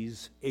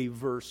always a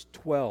verse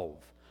 12.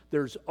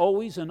 There's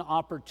always an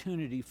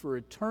opportunity for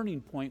a turning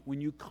point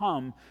when you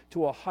come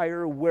to a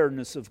higher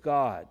awareness of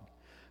God.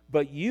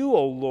 But you,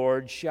 O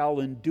Lord, shall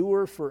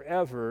endure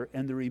forever,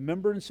 and the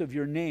remembrance of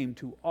your name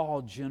to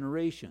all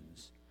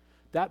generations.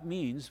 That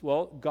means,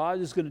 well,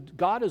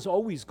 God is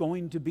always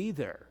going to be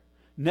there.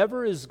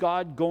 Never is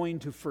God going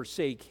to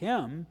forsake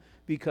him,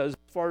 because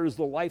as far as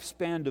the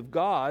lifespan of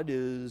God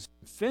is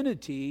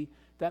infinity,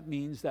 that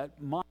means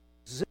that my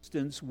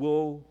existence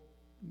will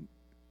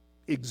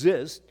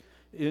exist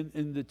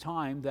in the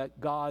time that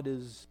God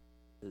is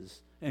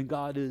and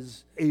God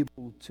is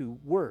able to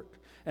work.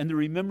 And the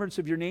remembrance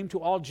of your name to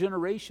all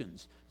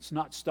generations. It's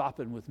not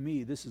stopping with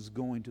me. This is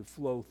going to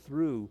flow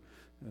through,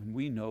 and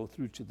we know,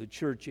 through to the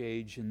church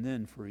age and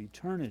then for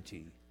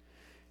eternity.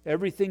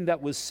 Everything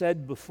that was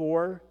said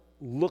before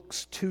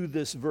looks to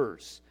this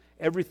verse.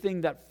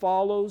 Everything that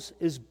follows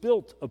is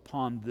built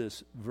upon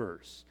this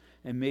verse.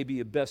 And maybe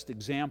a best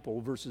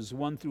example, verses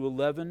 1 through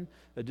 11,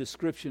 a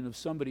description of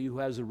somebody who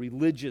has a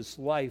religious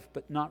life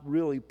but not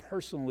really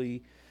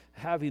personally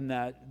having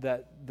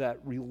that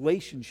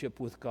relationship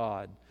with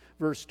God.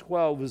 Verse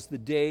 12 is the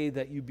day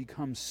that you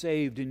become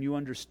saved and you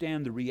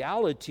understand the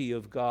reality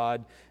of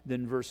God.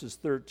 Then verses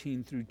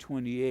 13 through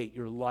 28,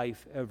 your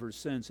life ever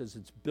since, as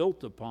it's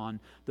built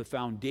upon the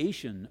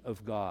foundation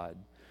of God.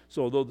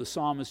 So although the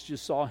psalmist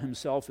just saw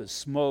himself as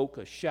smoke,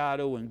 a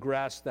shadow, and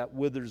grass that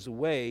withers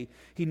away,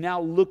 he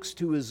now looks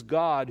to his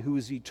God who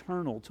is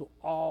eternal to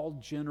all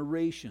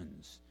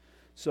generations.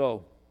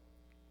 So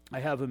I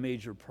have a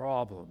major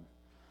problem.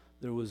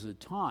 There was a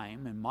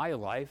time in my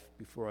life,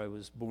 before I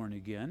was born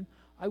again,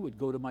 I would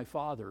go to my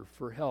father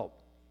for help.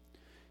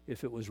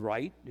 If it was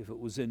right, if it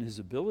was in his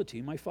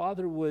ability, my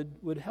father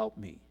would help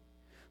me.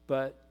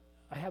 But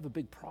I have a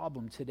big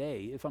problem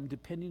today. If I'm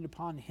depending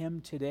upon him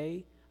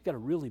today, got a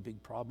really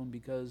big problem,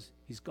 because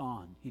he's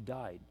gone. He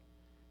died.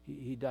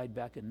 He died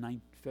back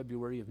in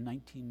February of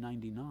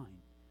 1999.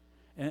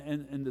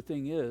 And the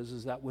thing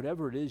is that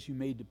whatever it is you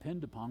may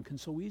depend upon can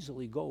so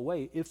easily go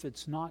away if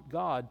it's not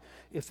God,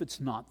 if it's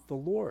not the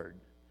Lord.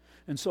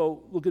 And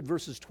so look at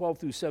verses 12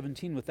 through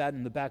 17 with that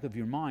in the back of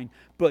your mind.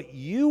 But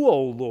you,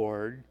 O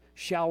Lord,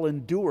 shall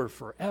endure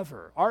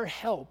forever. Our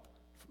help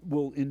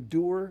will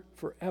endure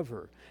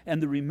forever.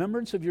 And the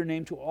remembrance of your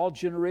name to all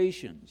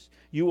generations.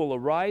 You will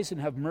arise and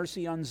have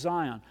mercy on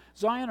Zion.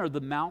 Zion are the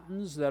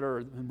mountains that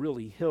are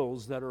really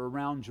hills that are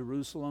around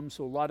Jerusalem.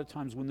 So a lot of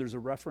times when there's a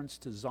reference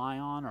to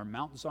Zion or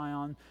Mount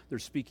Zion, they're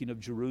speaking of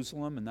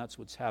Jerusalem, and that's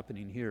what's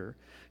happening here.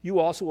 You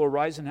also will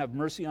arise and have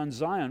mercy on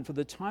Zion for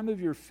the time of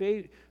your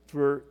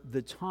for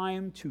the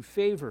time to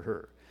favor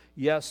her.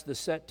 Yes, the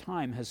set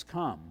time has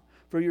come.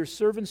 For your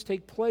servants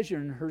take pleasure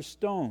in her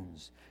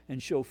stones,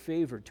 and show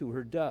favor to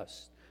her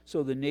dust.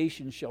 So the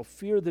nations shall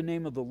fear the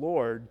name of the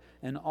Lord,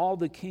 and all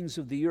the kings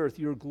of the earth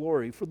your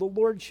glory. For the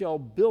Lord shall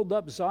build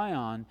up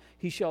Zion,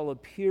 he shall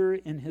appear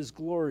in his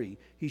glory.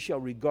 He shall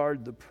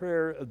regard the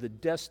prayer of the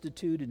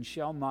destitute, and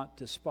shall not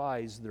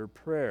despise their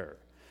prayer.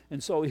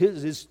 And so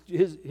his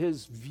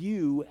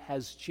view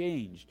has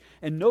changed.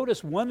 And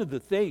notice one of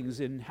the things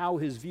in how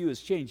his view has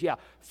changed. Yeah,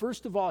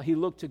 first of all, he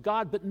looked to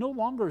God, but no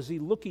longer is he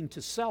looking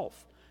to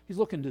self. He's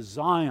looking to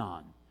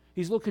Zion.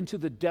 He's looking to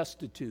the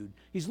destitute.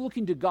 He's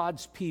looking to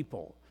God's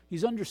people.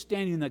 He's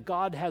understanding that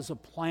God has a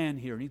plan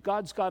here, and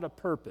God's got a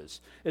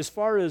purpose. As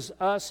far as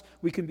us,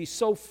 we can be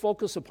so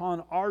focused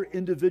upon our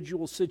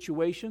individual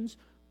situations.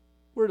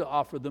 We're to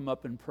offer them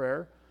up in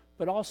prayer,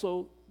 but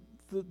also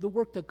the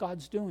work that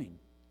God's doing,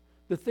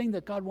 the thing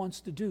that God wants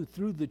to do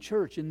through the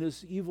church in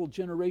this evil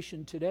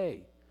generation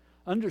today.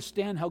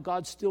 Understand how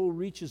God still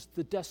reaches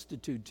the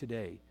destitute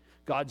today.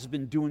 God's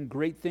been doing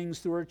great things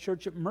through our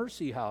church at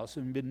Mercy House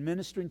and been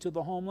ministering to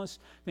the homeless.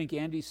 I think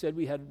Andy said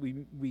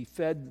we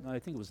fed, I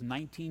think it was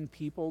 19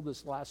 people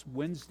this last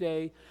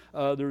Wednesday.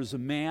 There was a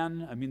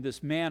man,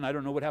 this man, I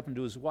don't know what happened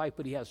to his wife,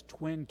 but he has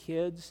twin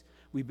kids.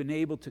 We've been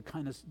able to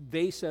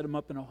they set him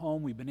up in a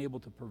home. We've been able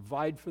to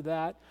provide for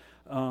that.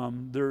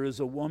 There is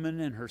a woman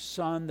and her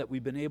son that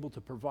we've been able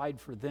to provide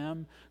for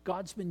them.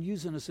 God's been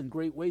using us in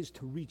great ways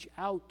to reach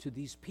out to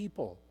these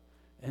people.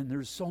 And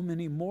there's so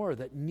many more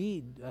that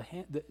need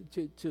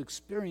to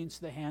experience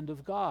the hand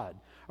of God.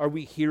 Are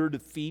we here to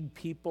feed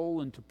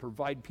people and to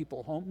provide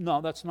people home?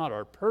 No, that's not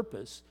our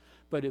purpose.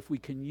 But if we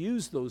can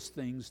use those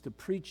things to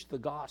preach the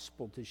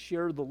gospel, to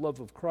share the love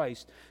of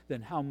Christ,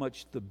 then how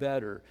much the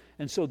better.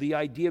 And so the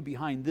idea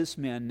behind this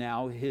man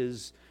now,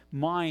 his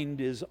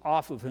mind is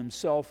off of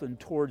himself and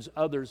towards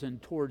others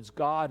and towards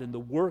God and the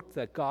work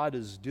that God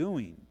is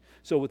doing.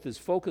 So with his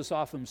focus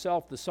off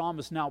himself, the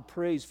psalmist now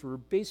prays for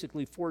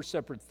basically 4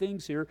 separate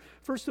things here.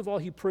 First of all,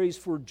 he prays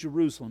for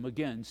Jerusalem,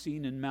 again,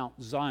 seen in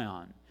Mount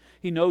Zion.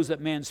 He knows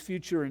that man's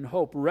future and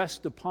hope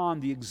rest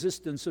upon the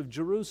existence of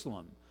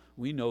Jerusalem.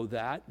 We know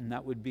that, and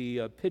that would be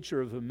a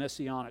picture of a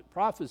messianic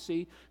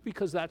prophecy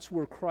because that's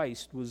where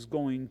Christ was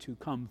going to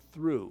come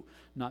through.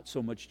 Not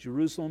so much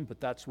Jerusalem, but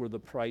that's where the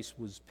price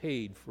was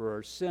paid for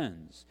our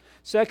sins.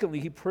 Secondly,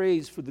 he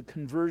prays for the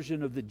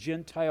conversion of the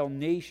Gentile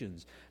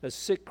nations. A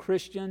sick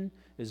Christian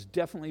is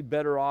definitely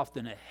better off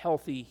than a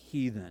healthy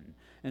heathen.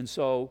 And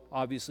so,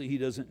 obviously, he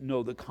doesn't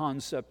know the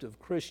concept of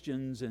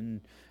Christians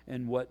and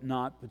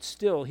whatnot, but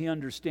still, he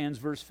understands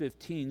verse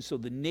 15, so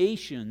the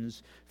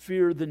nations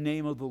fear the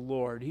name of the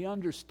Lord. He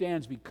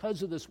understands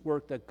because of this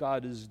work that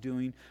God is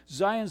doing,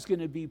 Zion's going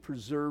to be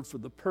preserved for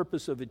the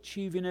purpose of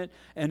achieving it,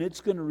 and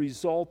it's going to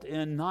result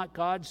in not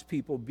God's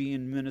people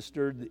being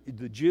ministered,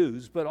 the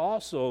Jews, but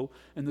also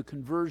in the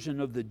conversion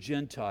of the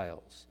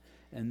Gentiles.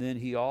 And then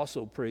he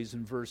also prays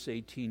in verse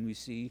 18, we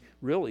see,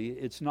 really,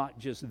 it's not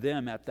just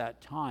them at that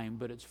time,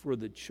 but it's for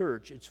the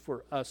church, it's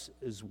for us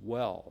as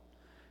well.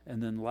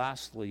 And then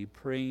lastly,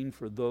 praying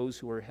for those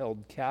who are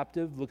held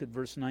captive. Look at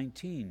verse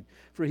 19.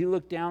 For he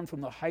looked down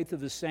from the height of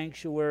his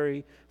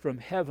sanctuary, from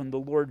heaven the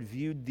Lord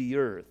viewed the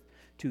earth,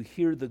 to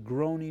hear the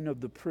groaning of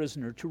the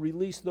prisoner, to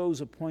release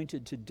those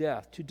appointed to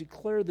death, to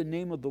declare the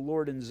name of the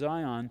Lord in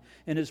Zion,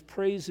 and his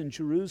praise in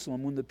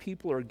Jerusalem when the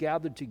people are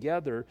gathered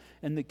together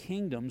in the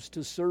kingdoms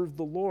to serve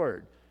the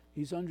Lord.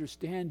 He's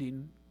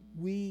understanding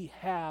we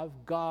have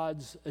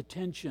God's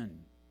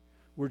attention.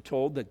 We're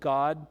told that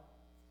God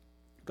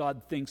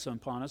thinks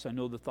upon us. I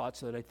know the thoughts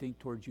that I think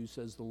towards you,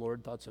 says the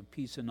Lord, thoughts of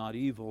peace and not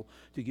evil,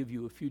 to give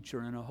you a future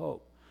and a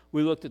hope.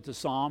 We looked at the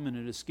psalm, and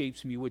it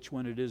escapes me which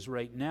one it is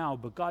right now,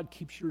 but God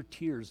keeps your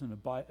tears in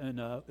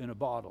a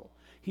bottle.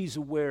 He's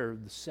aware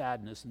of the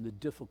sadness and the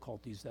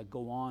difficulties that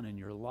go on in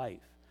your life.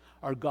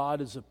 Our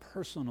God is a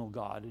personal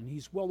God, and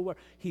he's well aware.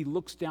 He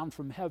looks down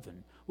from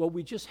heaven. Well,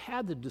 we just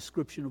had the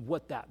description of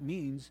what that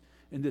means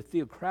in the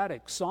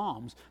theocratic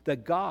psalms,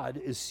 that God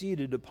is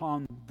seated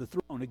upon the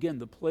throne. Again,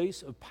 the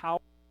place of power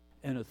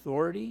and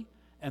authority.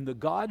 And the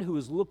God who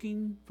is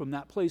looking from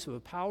that place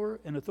of power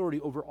and authority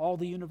over all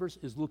the universe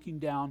is looking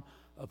down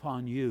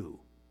upon you.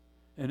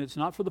 And it's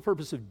not for the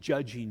purpose of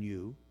judging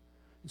you.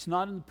 It's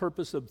not in the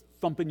purpose of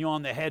thumping you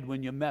on the head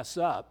when you mess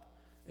up.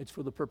 It's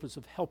for the purpose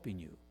of helping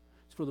you.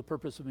 It's for the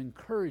purpose of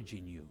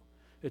encouraging you.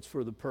 It's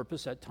for the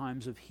purpose at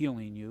times of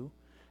healing you.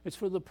 It's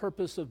for the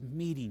purpose of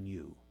meeting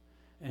you.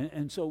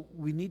 And so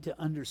we need to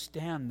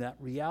understand that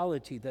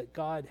reality that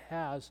God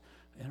has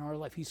in our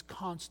life. He's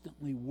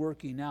constantly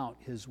working out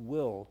his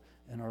will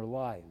in our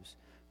lives.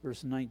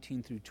 Verse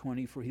 19 through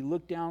 20, for he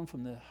looked down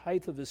from the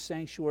height of his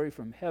sanctuary,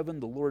 from heaven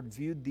the Lord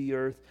viewed the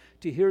earth,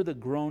 to hear the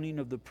groaning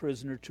of the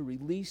prisoner, to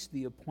release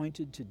the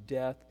appointed to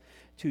death,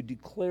 to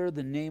declare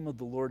the name of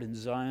the Lord in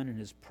Zion and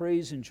his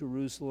praise in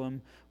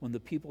Jerusalem, when the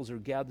peoples are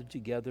gathered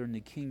together in the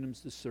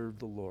kingdoms to serve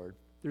the Lord.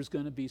 There's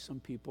going to be some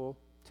people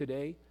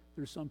today,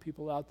 there's some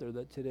people out there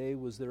that today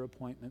was their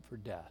appointment for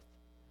death.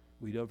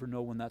 We never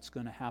know when that's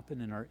going to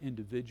happen in our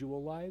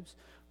individual lives.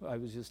 I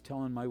was just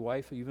telling my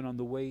wife, even on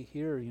the way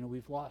here,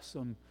 we've lost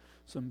some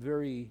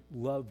very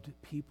loved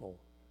people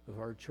of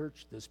our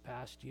church this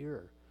past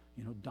year.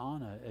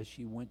 Donna, as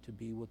she went to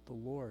be with the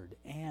Lord.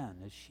 Ann,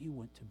 as she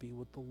went to be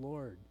with the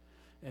Lord.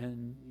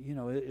 And,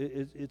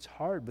 it's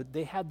hard, but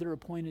they had their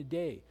appointed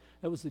day.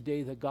 That was the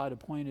day that God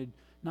appointed,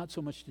 not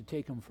so much to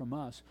take them from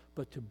us,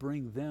 but to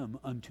bring them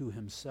unto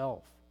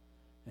himself.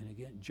 And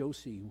again,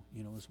 Josie,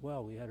 as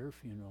well, we had her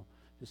funeral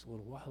just a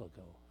little while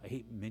ago. I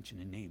hate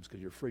mentioning names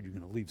because you're afraid you're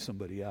going to leave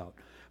somebody out.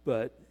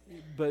 But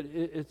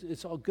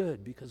it's all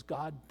good because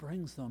God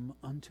brings them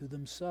unto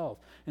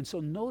themselves. And so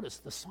notice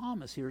the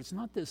psalmist here, it's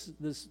not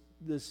this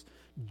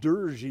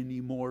dirge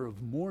anymore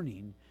of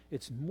mourning.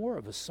 It's more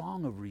of a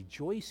song of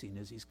rejoicing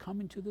as he's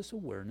coming to this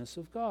awareness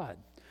of God.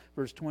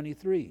 Verse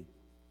 23,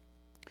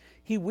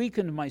 He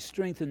weakened my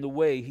strength in the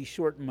way. He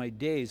shortened my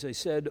days. I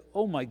said,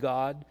 "Oh my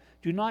God,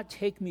 do not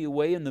take me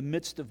away in the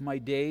midst of my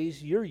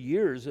days. Your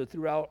years are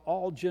throughout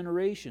all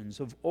generations.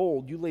 Of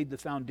old you laid the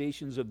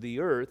foundations of the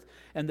earth,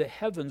 and the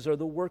heavens are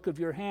the work of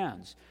your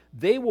hands.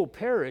 They will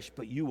perish,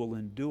 but you will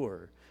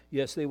endure.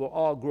 Yes, they will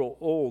all grow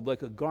old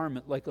like a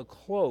garment, like a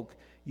cloak.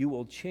 You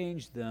will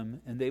change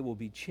them, and they will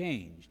be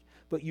changed.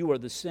 But you are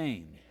the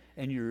same,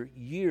 and your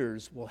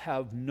years will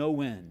have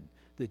no end.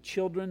 The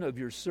children of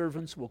your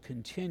servants will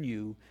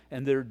continue,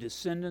 and their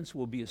descendants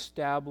will be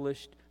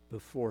established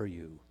before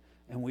you."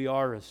 And we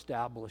are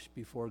established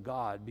before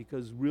God,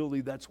 because really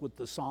that's what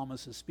the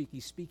psalmist is speaking.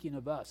 He's speaking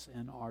of us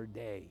in our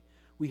day.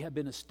 We have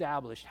been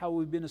established. How have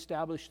we been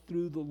established?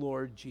 Through the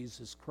Lord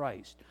Jesus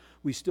Christ.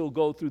 We still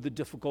go through the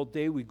difficult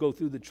day. We go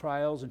through the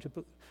trials and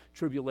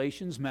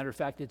tribulations. Matter of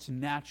fact, it's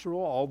natural.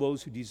 All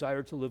those who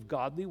desire to live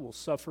godly will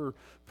suffer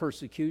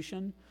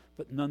persecution.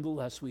 But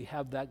nonetheless, we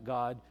have that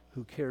God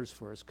who cares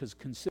for us. Because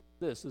consider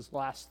this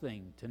last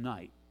thing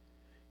tonight.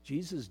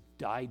 Jesus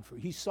died for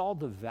you. He saw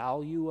the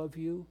value of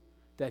you,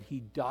 that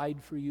he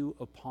died for you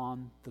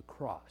upon the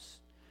cross.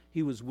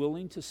 He was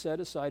willing to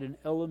set aside an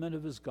element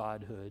of his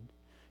godhood.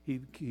 He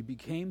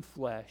became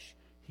flesh.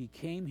 He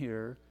came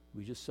here.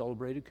 We just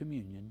celebrated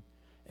communion.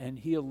 And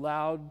he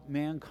allowed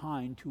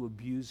mankind to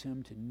abuse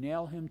him, to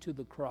nail him to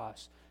the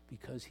cross,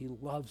 because he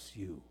loves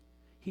you.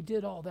 He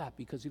did all that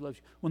because he loves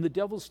you. When the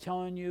devil's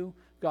telling you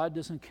God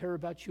doesn't care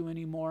about you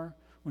anymore,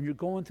 when you're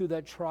going through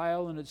that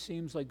trial and it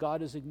seems like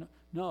God is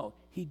no,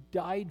 he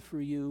died for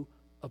you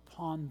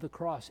upon the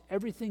cross.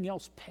 Everything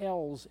else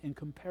pales in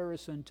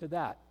comparison to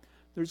that.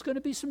 There's going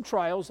to be some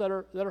trials that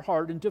are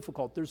hard and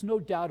difficult. There's no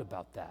doubt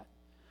about that.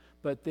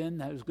 But then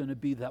there's going to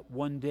be that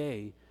one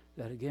day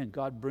that, again,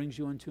 God brings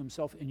you into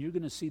himself, and you're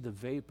going to see the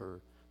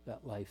vapor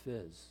that life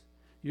is.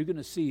 You're going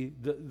to see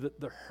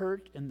the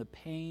hurt and the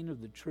pain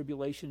of the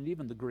tribulation, and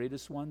even the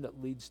greatest one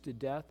that leads to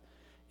death.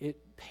 It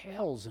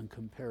pales in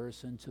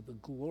comparison to the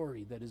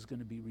glory that is going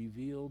to be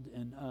revealed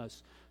in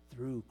us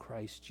through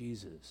Christ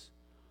Jesus.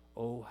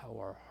 Oh, how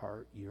our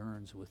heart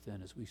yearns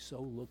within as we so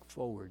look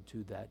forward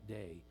to that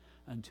day.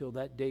 Until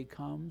that day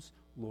comes,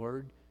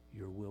 Lord,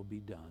 your will be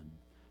done.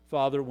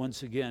 Father,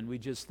 once again, we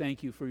just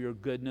thank you for your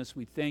goodness.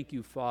 We thank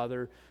you,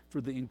 Father, for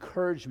the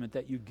encouragement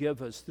that you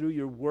give us through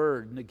your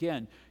word. And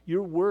again,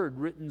 your word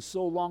written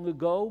so long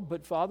ago,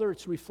 but Father,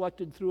 it's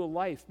reflected through a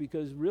life,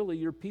 because really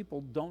your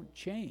people don't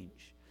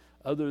change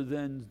other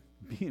than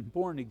being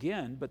born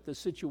again. But the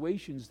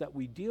situations that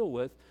we deal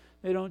with,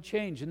 they don't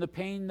change. And the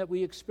pain that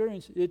we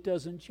experience, it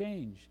doesn't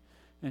change.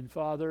 And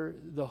Father,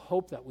 the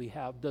hope that we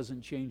have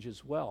doesn't change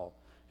as well.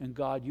 And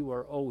God, you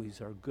are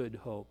always our good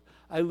hope.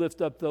 I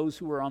lift up those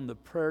who are on the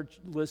prayer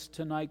list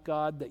tonight,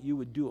 God, that you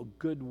would do a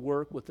good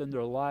work within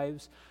their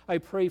lives. I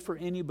pray for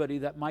anybody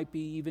that might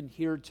be even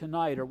here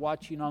tonight or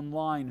watching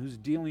online who's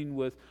dealing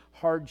with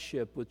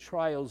hardship, with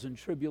trials and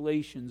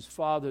tribulations.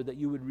 Father, that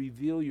you would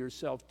reveal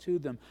yourself to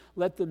them.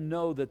 Let them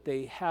know that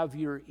they have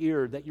your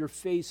ear, that your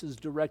face is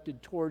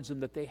directed towards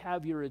them, that they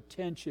have your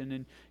attention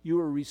and you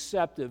are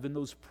receptive. And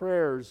those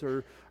prayers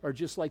are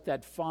just like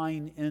that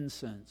fine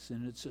incense,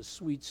 and it's a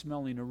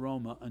sweet-smelling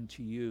aroma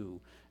unto you.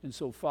 And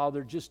so,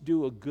 Father, just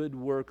do a good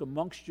work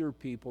amongst your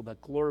people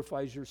that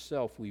glorifies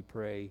yourself, we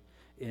pray.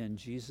 In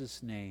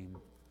Jesus' name,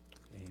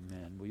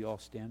 amen. Will you all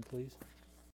stand, please?